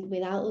away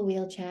without a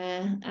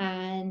wheelchair,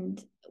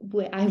 and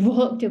I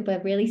walked up a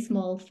really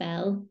small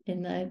fell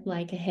in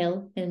a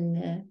hill in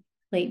the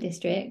Lake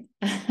District,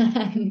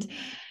 and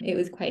it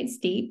was quite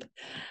steep,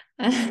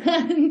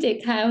 and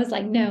I was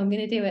like, no, I'm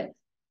gonna do it.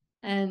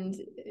 And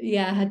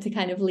I had to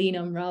kind of lean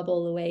on Rob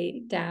all the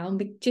way down,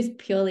 just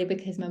purely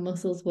because my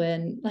muscles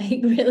weren't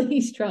like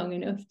really strong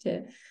enough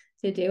to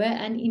do it.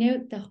 And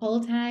the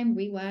whole time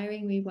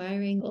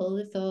rewiring all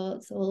the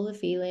thoughts, all the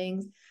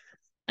feelings.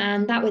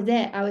 And that was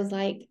it. I was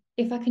like,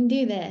 if I can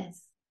do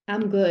this,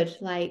 I'm good.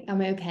 Like,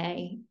 I'm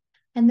okay.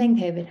 And then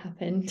COVID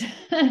happened.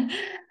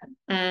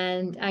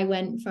 And I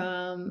went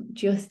from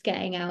just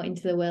getting out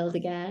into the world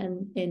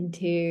again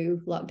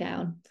into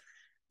lockdown.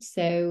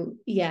 So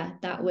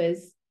that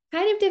was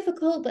kind of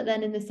difficult. But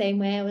then in the same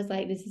way, I was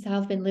like, this is how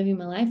I've been living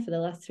my life for the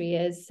last 3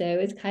 years. So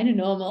it's kind of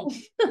normal.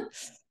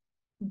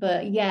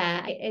 But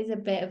it is a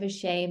bit of a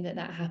shame that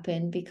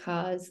happened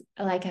because,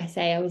 like I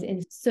say, I was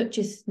in such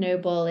a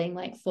snowballing,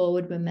 like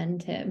forward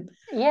momentum.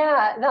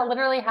 Yeah, that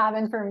literally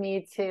happened for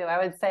me too.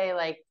 I would say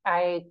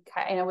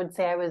I would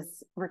say I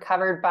was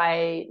recovered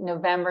by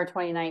November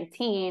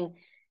 2019.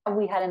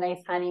 We had a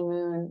nice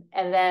honeymoon,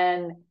 and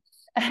then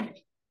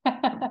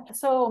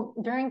so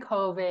during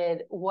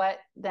COVID, what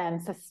then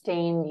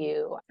sustained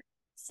you?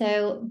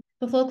 So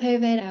before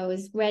COVID, I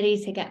was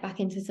ready to get back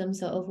into some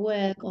sort of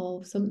work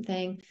or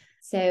something.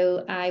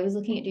 So I was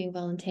looking at doing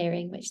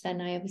volunteering, which then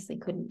I obviously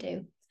couldn't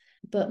do.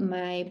 But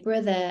my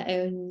brother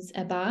owns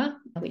a bar,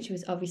 which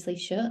was obviously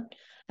shut.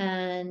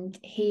 And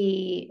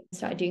he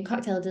started doing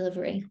cocktail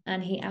delivery.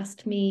 And he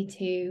asked me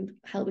to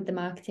help with the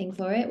marketing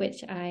for it,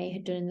 which I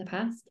had done in the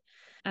past.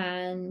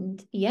 And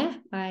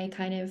I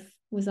kind of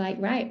was like,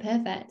 right,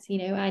 perfect.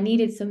 I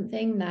needed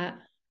something that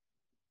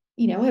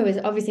I was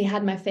obviously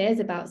had my fears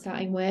about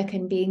starting work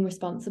and being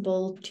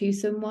responsible to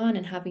someone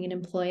and having an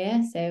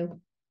employer. So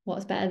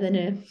what's better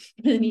than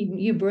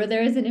your brother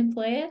as an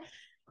employer?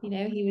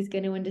 He was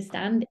going to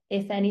understand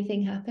if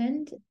anything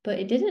happened, but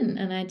it didn't.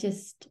 And I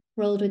just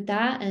rolled with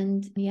that,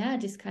 and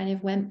just kind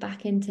of went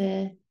back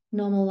into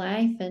normal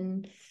life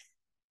and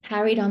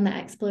carried on the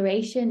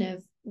exploration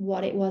of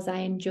what it was I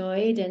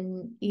enjoyed.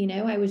 And,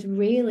 I was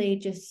really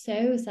just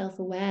so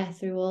self-aware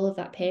through all of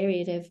that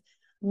period of,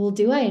 well,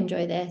 do I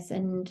enjoy this?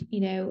 And,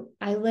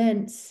 I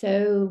learned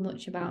so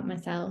much about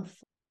myself.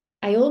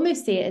 I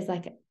almost see it as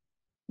like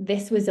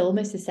this was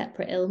almost a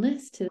separate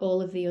illness to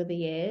all of the other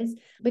years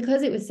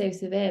because it was so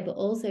severe, but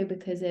also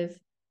because of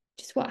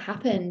just what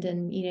happened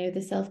and,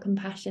 the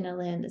self-compassion I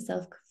learned, the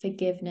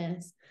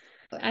self-forgiveness.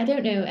 I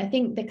don't know. I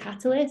think the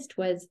catalyst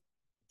was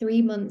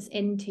 3 months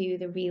into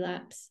the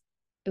relapse.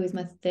 It was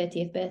my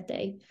 30th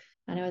birthday.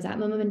 And I was at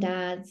my mum and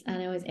dad's,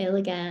 and I was ill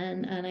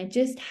again. And I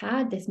just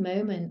had this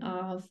moment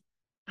of,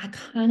 I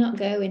cannot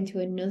go into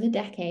another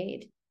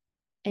decade,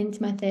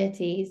 into my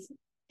 30s,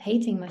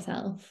 hating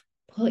myself,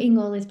 putting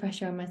all this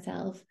pressure on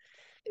myself,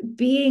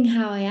 being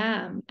how I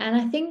am. And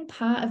I think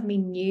part of me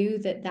knew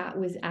that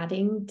was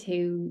adding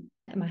to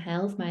my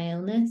health, my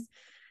illness.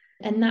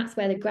 And that's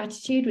where the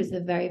gratitude was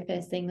the very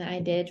first thing that I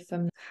did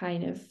from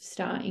kind of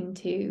starting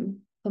to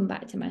come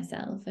back to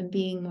myself and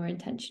being more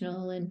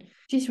intentional and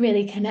just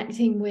really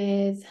connecting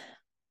with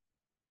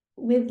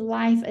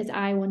life as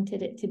I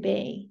wanted it to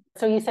be.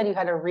 So you said you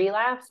had a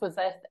relapse. Was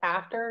this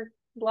after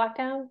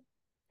lockdown?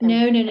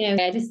 No.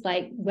 I just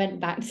like went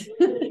back to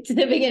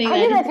the beginning. I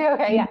did that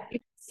too. Okay,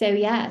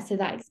 yeah. So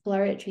that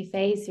exploratory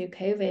phase through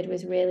COVID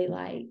was really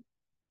like,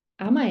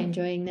 am I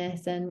enjoying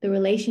this? And the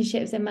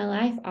relationships in my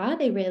life, are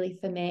they really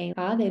for me?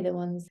 Are they the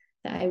ones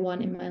that I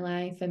want in my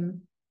life?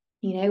 And,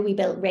 we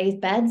built raised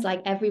beds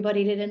like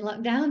everybody did in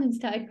lockdown and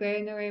started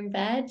growing our own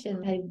veg.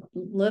 And I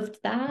loved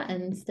that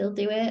and still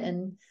do it.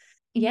 And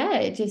yeah,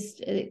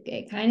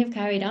 it kind of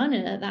carried on.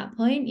 And at that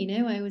point,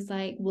 I was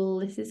like, well,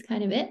 this is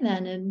kind of it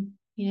then. And,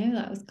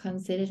 that was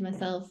considered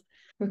myself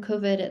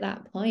recovered at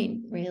that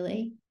point,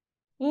 really.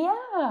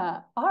 Yeah.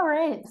 All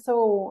right.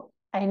 So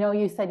I know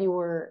you said you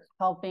were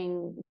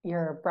helping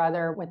your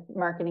brother with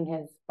marketing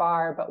his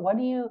bar, but what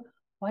are you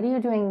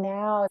doing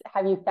now?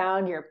 Have you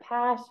found your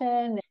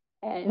passion?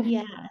 And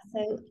yeah,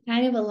 so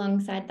kind of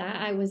alongside that,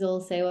 I was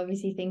also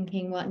obviously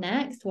thinking, what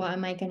next? What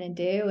am I going to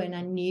do? And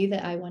I knew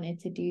that I wanted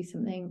to do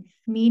something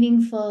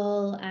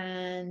meaningful,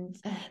 and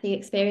the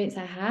experience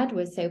I had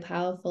was so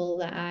powerful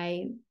that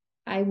I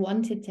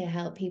wanted to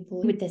help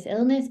people with this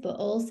illness, but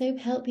also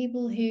help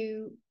people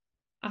who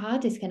are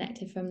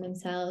disconnected from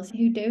themselves,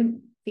 who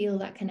don't feel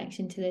that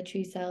connection to their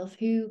true self,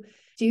 who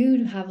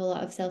do have a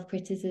lot of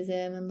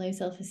self-criticism and low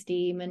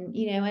self-esteem. And,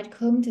 I'd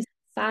come to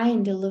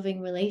find a loving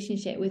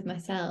relationship with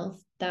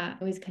myself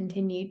that was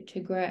continued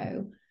to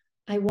grow.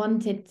 I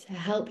wanted to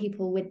help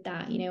people with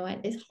that.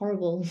 It's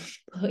horrible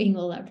putting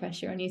all that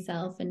pressure on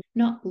yourself and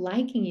not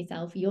liking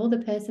yourself. You're the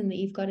person that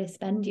you've got to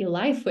spend your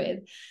life with,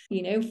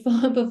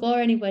 before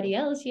anybody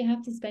else. You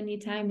have to spend your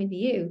time with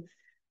you.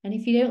 And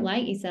if you don't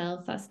like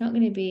yourself, that's not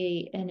going to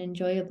be an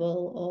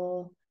enjoyable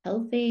or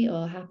healthy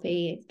or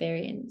happy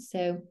experience.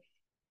 So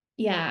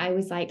yeah, I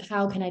was like,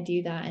 how can I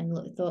do that? And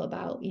thought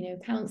about,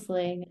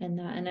 counseling and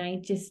that. And I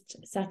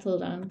just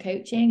settled on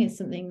coaching as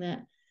something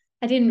that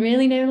I didn't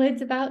really know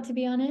loads about, to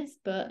be honest,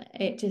 but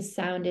it just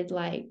sounded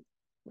like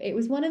it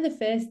was one of the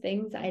first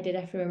things that I did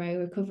after my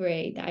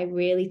recovery that I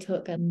really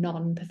took a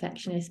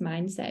non-perfectionist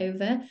mindset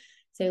over.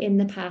 So in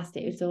the past,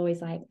 it was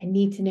always like, I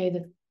need to know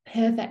the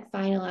perfect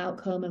final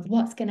outcome of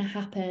what's going to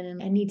happen.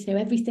 And I need to know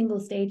every single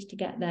stage to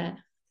get there.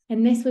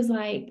 And this was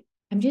like,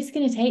 I'm just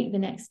going to take the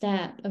next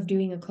step of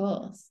doing a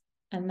course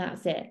and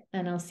that's it.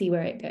 And I'll see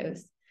where it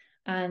goes.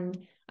 And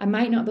I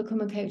might not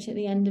become a coach at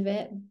the end of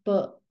it,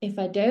 but if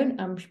I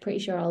don't, I'm pretty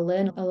sure I'll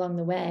learn along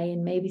the way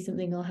and maybe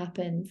something will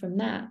happen from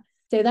that.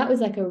 So that was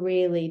like a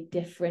really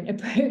different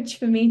approach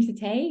for me to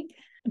take.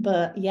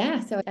 But yeah,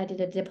 so I did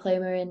a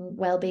diploma in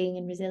wellbeing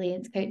and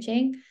resilience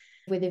coaching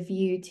with a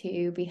view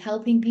to be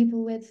helping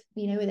people with,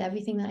 with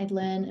everything that I'd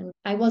learned. And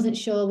I wasn't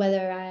sure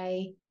whether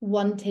I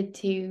wanted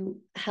to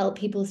help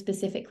people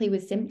specifically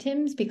with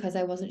symptoms because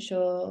I wasn't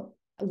sure,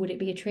 would it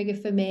be a trigger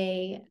for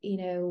me?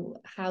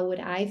 How would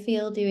I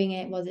feel doing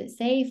it? Was it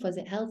safe? Was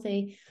it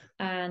healthy?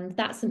 And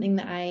that's something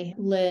that I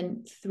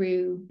learned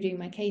through doing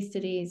my case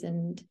studies.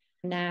 And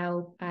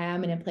now I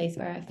am in a place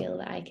where I feel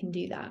that I can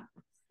do that.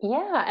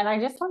 Yeah. And I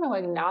just want to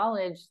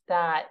acknowledge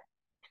that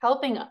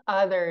helping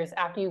others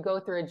after you go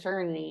through a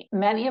journey,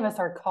 many of us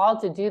are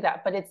called to do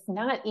that, but it's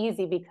not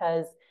easy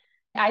because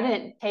I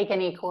didn't take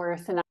any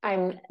course and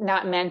I'm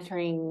not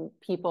mentoring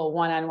people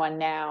one-on-one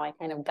now. I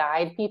kind of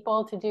guide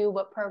people to do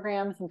what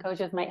programs and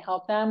coaches might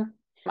help them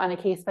on a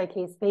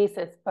case-by-case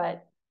basis.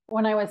 But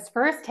when I was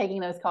first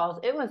taking those calls,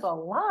 it was a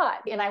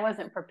lot and I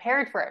wasn't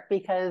prepared for it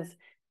because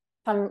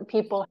some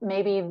people,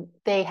 maybe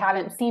they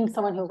haven't seen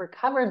someone who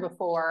recovered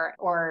before,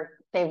 or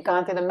they've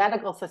gone through the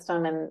medical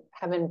system and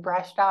have been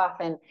brushed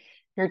off, and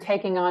you're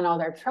taking on all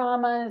their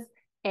traumas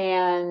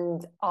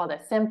and all the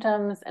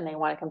symptoms, and they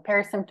want to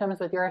compare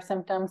symptoms with your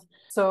symptoms.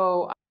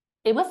 So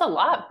it was a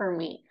lot for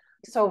me.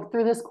 So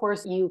through this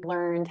course, you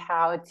learned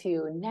how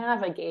to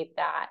navigate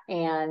that.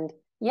 And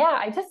yeah,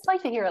 I just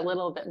like to hear a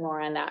little bit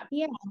more on that.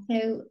 Yeah.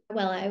 So,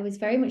 I was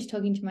very much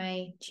talking to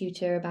my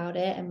tutor about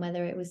it and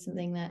whether it was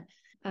something that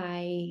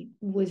I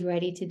was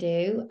ready to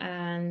do.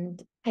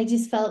 And I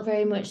just felt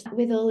very much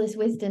with all this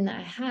wisdom that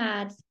I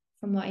had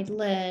from what I'd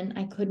learned,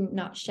 I couldn't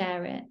not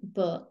share it,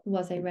 but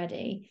was I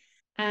ready?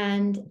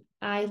 And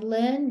I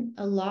learned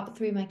a lot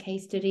through my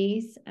case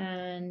studies,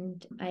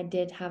 and I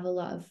did have a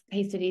lot of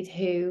case studies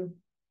who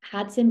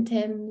had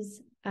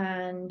symptoms,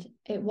 and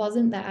it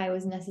wasn't that I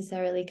was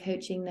necessarily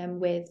coaching them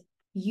with,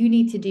 you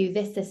need to do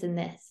this, this, and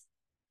this,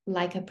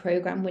 like a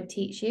program would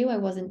teach you. I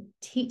wasn't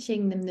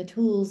teaching them the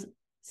tools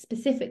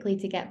specifically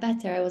to get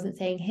better. I wasn't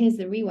saying, here's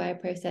the rewire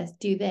process,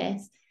 do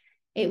this.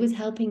 It was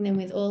helping them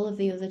with all of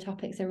the other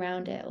topics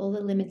around it, all the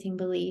limiting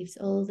beliefs,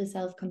 all the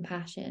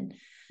self-compassion,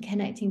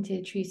 connecting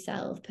to true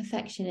self,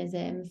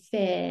 perfectionism,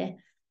 fear.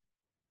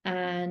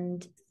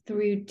 And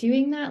through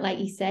doing that, like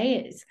you say,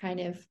 it's kind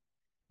of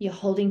you're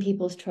holding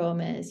people's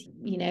traumas.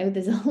 You know,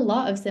 there's a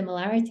lot of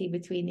similarity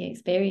between the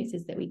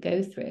experiences that we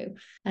go through.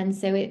 And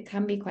so it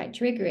can be quite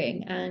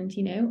triggering. And,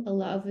 you know, a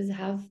lot of us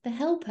have the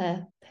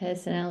helper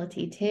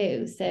personality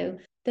too. So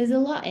there's a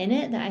lot in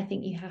it that I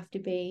think you have to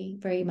be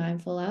very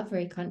mindful of,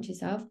 very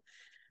conscious of.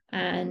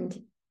 And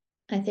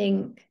I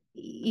think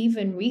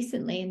even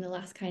recently, in the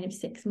last kind of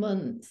 6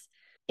 months,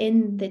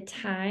 in the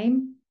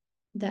time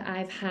that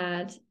I've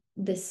had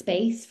the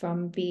space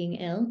from being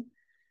ill,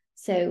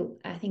 so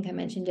I think I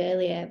mentioned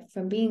earlier,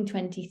 from being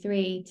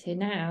 23 to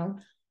now,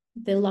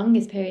 the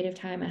longest period of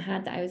time I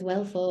had that I was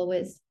well for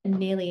was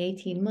nearly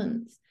 18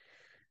 months.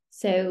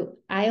 So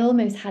I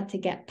almost had to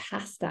get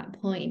past that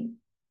point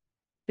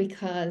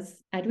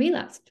because I'd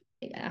relapsed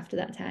after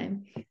that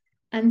time.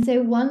 And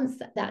so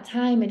once that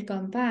time had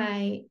gone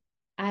by,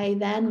 I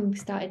then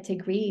started to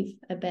grieve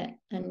a bit,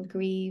 and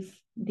grieve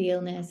the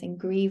illness, and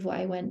grieve what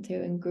I went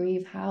through, and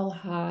grieve how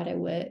hard I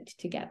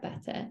worked to get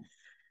better.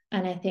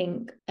 And I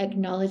think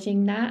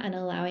acknowledging that and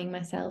allowing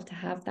myself to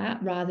have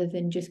that, rather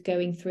than just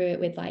going through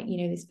it with, like, you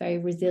know, this very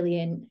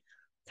resilient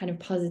kind of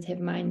positive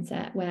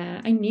mindset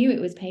where I knew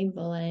it was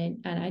painful,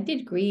 and I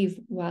did grieve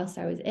whilst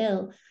I was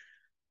ill.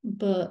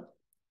 But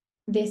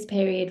this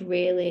period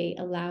really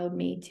allowed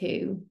me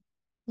to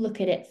look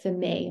at it for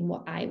me and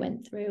what I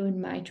went through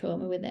and my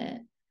trauma with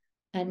it.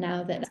 And now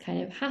that that's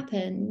kind of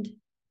happened,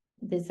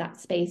 there's that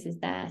space is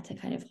there to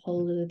kind of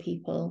hold other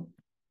people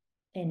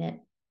in it,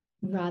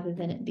 rather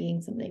than it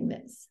being something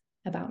that's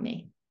about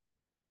me.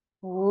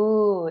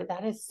 Ooh,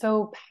 that is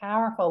so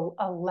powerful.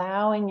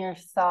 Allowing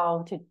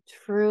yourself to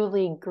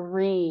truly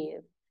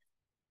grieve.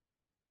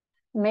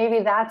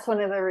 Maybe that's one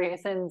of the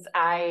reasons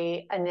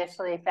I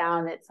initially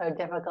found it so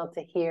difficult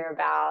to hear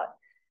about,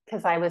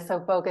 because I was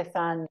so focused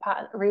on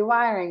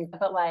rewiring,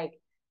 but like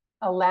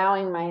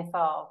allowing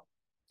myself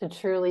to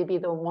truly be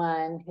the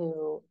one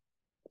who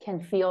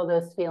can feel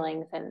those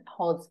feelings and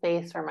hold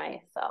space for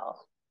myself.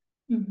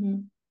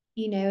 Mm-hmm.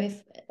 You know,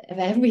 if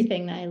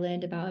everything that I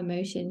learned about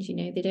emotions, you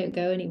know, they don't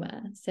go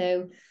anywhere.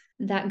 So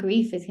that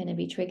grief is going to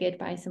be triggered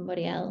by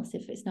somebody else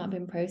if it's not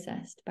been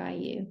processed by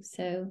you.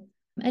 So,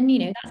 and you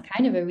know, that's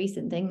kind of a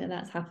recent thing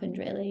that's happened,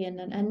 really.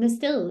 And there's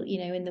still, you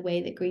know, in the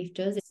way that grief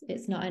does,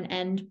 it's not an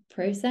end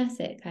process.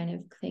 It kind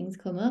of, things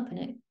come up and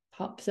it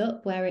pops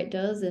up where it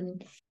does,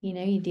 and you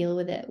know, you deal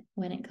with it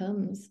when it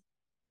comes.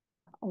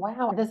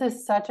 Wow, this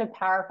is such a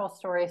powerful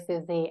story,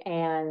 Suzi,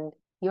 and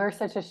you're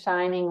such a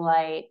shining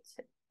light.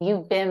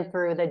 You've been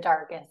through the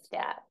darkest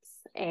depths,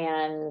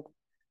 and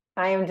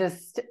I am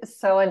just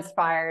so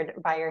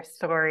inspired by your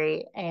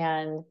story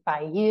and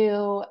by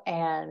you.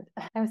 And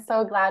I'm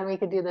so glad we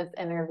could do this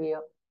interview.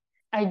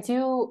 I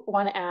do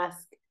want to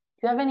ask, do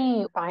you have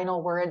any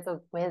final words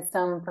of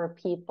wisdom for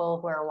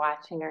people who are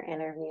watching our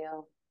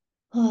interview?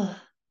 Oh,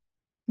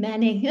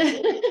 many.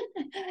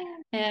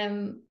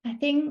 I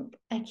think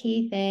a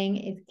key thing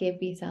is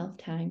give yourself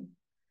time.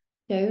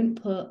 Don't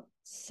put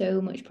so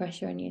much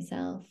pressure on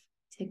yourself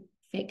to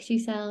fix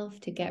yourself,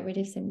 to get rid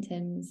of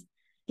symptoms.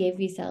 Give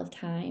yourself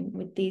time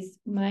with these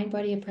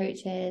mind-body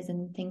approaches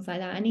and things like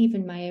that, and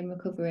even my own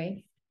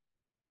recovery.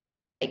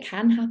 It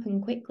can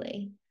happen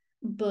quickly,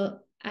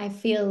 but I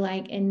feel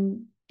like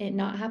in it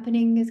not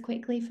happening as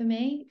quickly for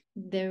me,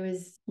 there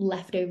was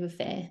leftover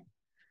fear.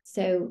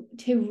 So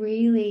to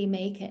really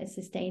make it a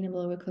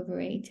sustainable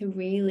recovery, to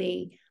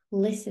really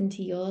listen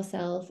to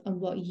yourself and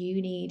what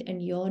you need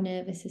and your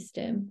nervous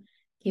system,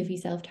 give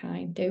yourself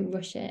time. Don't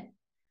rush it.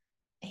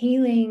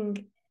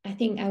 Healing, I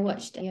think I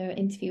watched your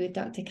interview with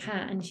Dr.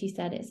 Kat, and she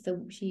said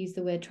she used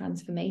the word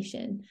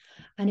transformation.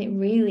 And it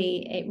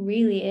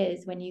really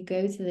is, when you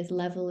go to this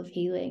level of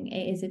healing,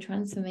 it is a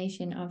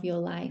transformation of your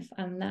life.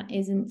 And that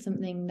isn't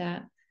something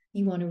that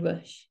you want to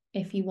rush.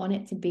 If you want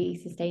it to be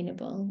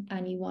sustainable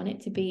and you want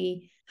it to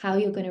be how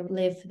you're going to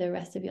live for the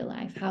rest of your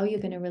life, how you're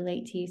going to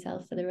relate to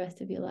yourself for the rest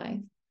of your life.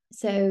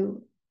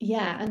 So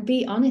yeah, and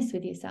be honest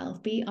with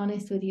yourself. Be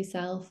honest with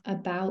yourself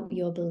about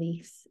your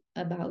beliefs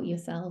about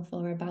yourself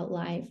or about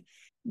life.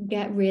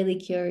 Get really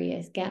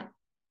curious. Get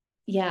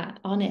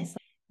honest.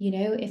 You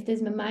know, if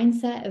there's a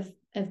mindset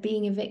of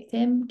being a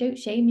victim, don't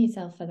shame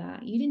yourself for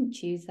that. You didn't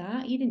choose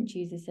that. You didn't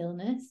choose this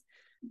illness,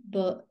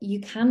 but you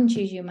can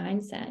choose your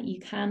mindset. You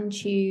can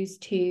choose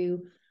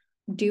to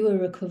do a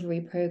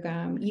recovery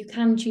program. You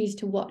can choose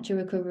to watch a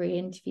recovery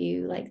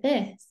interview like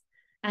this.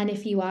 And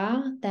if you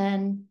are,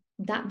 then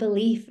that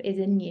belief is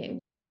in you.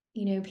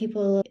 You know,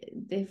 people,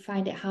 they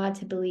find it hard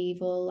to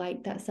believe, or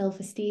like that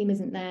self-esteem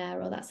isn't there,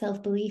 or that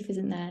self-belief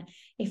isn't there.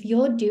 If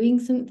you're doing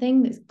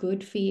something that's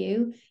good for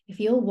you,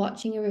 if you're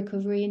watching a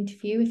recovery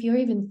interview, if you're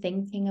even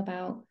thinking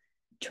about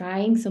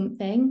trying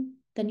something,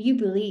 then you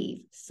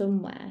believe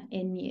somewhere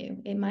in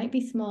you. It might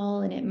be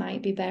small and it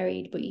might be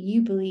buried, but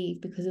you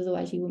believe, because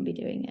otherwise you wouldn't be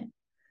doing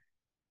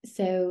it.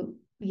 So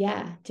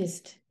yeah,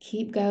 just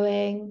keep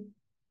going,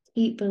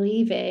 keep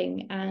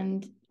believing,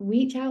 and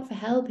reach out for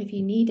help if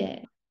you need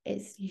it.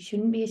 You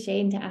shouldn't be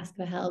ashamed to ask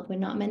for help. We're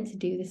not meant to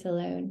do this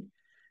alone.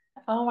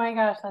 Oh my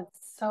gosh,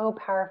 that's so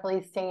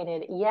powerfully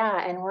stated.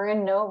 Yeah, and we're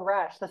in no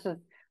rush. This is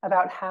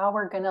about how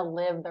we're going to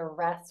live the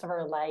rest of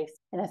our lives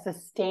in a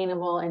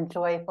sustainable and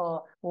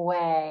joyful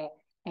way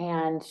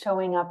and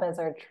showing up as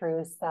our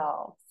true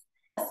selves.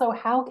 So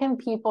how can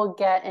people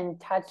get in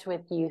touch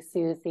with you,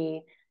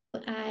 Suzi?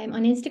 I'm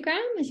on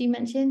Instagram, as you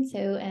mentioned,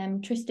 so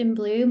Tristan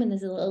Bloom, and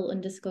there's a little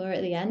underscore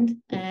at the end.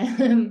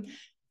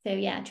 So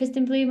yeah,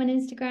 Tristan Bloom on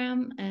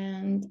Instagram,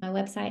 and my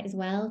website as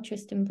well,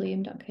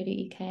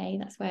 tristanbloom.co.uk.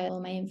 That's where all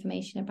my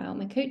information about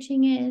my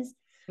coaching is.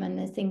 And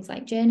there's things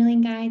like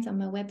journaling guides on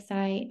my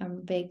website.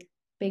 I'm a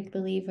big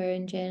believer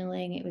in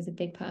journaling. It was a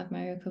big part of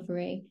my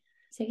recovery.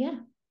 So yeah.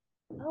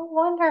 Oh,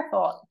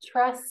 wonderful.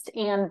 Trust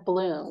and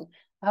Bloom.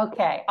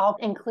 Okay, I'll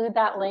include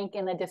that link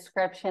in the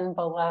description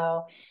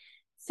below.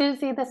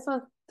 Suzi, this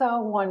was so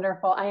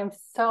wonderful. I am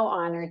so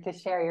honored to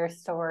share your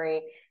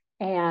story,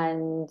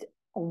 and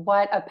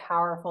what a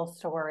powerful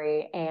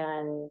story.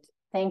 And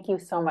thank you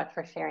so much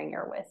for sharing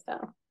your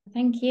wisdom.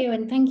 Thank you.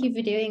 And thank you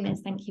for doing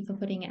this. Thank you for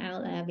putting it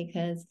out there,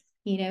 because,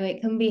 you know, it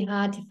can be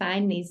hard to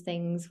find these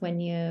things when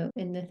you're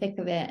in the thick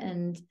of it,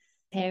 and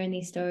hearing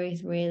these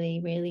stories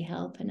really, really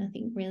help, and I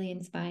think really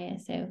inspire.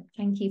 So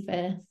thank you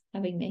for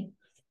having me.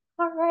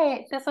 All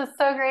right. This was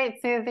so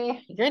great,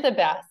 Suzi. You're the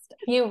best.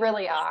 You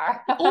really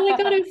are. Oh my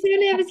God, I'm so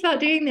nervous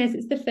about doing this.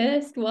 It's the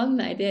first one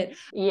that I did.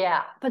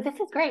 Yeah, but this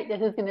is great. This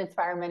is going to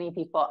inspire many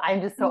people. I'm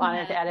just so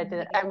honored to edit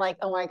it. I'm like,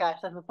 oh my gosh,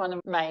 this is one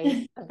of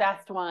my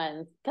best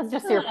ones, because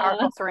just your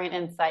powerful story and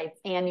insights,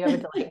 and you have a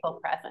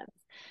delightful presence.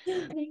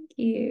 Thank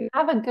you.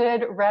 Have a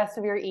good rest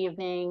of your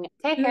evening.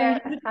 Take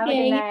care. Have a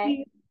good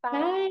night. Bye.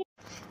 Bye.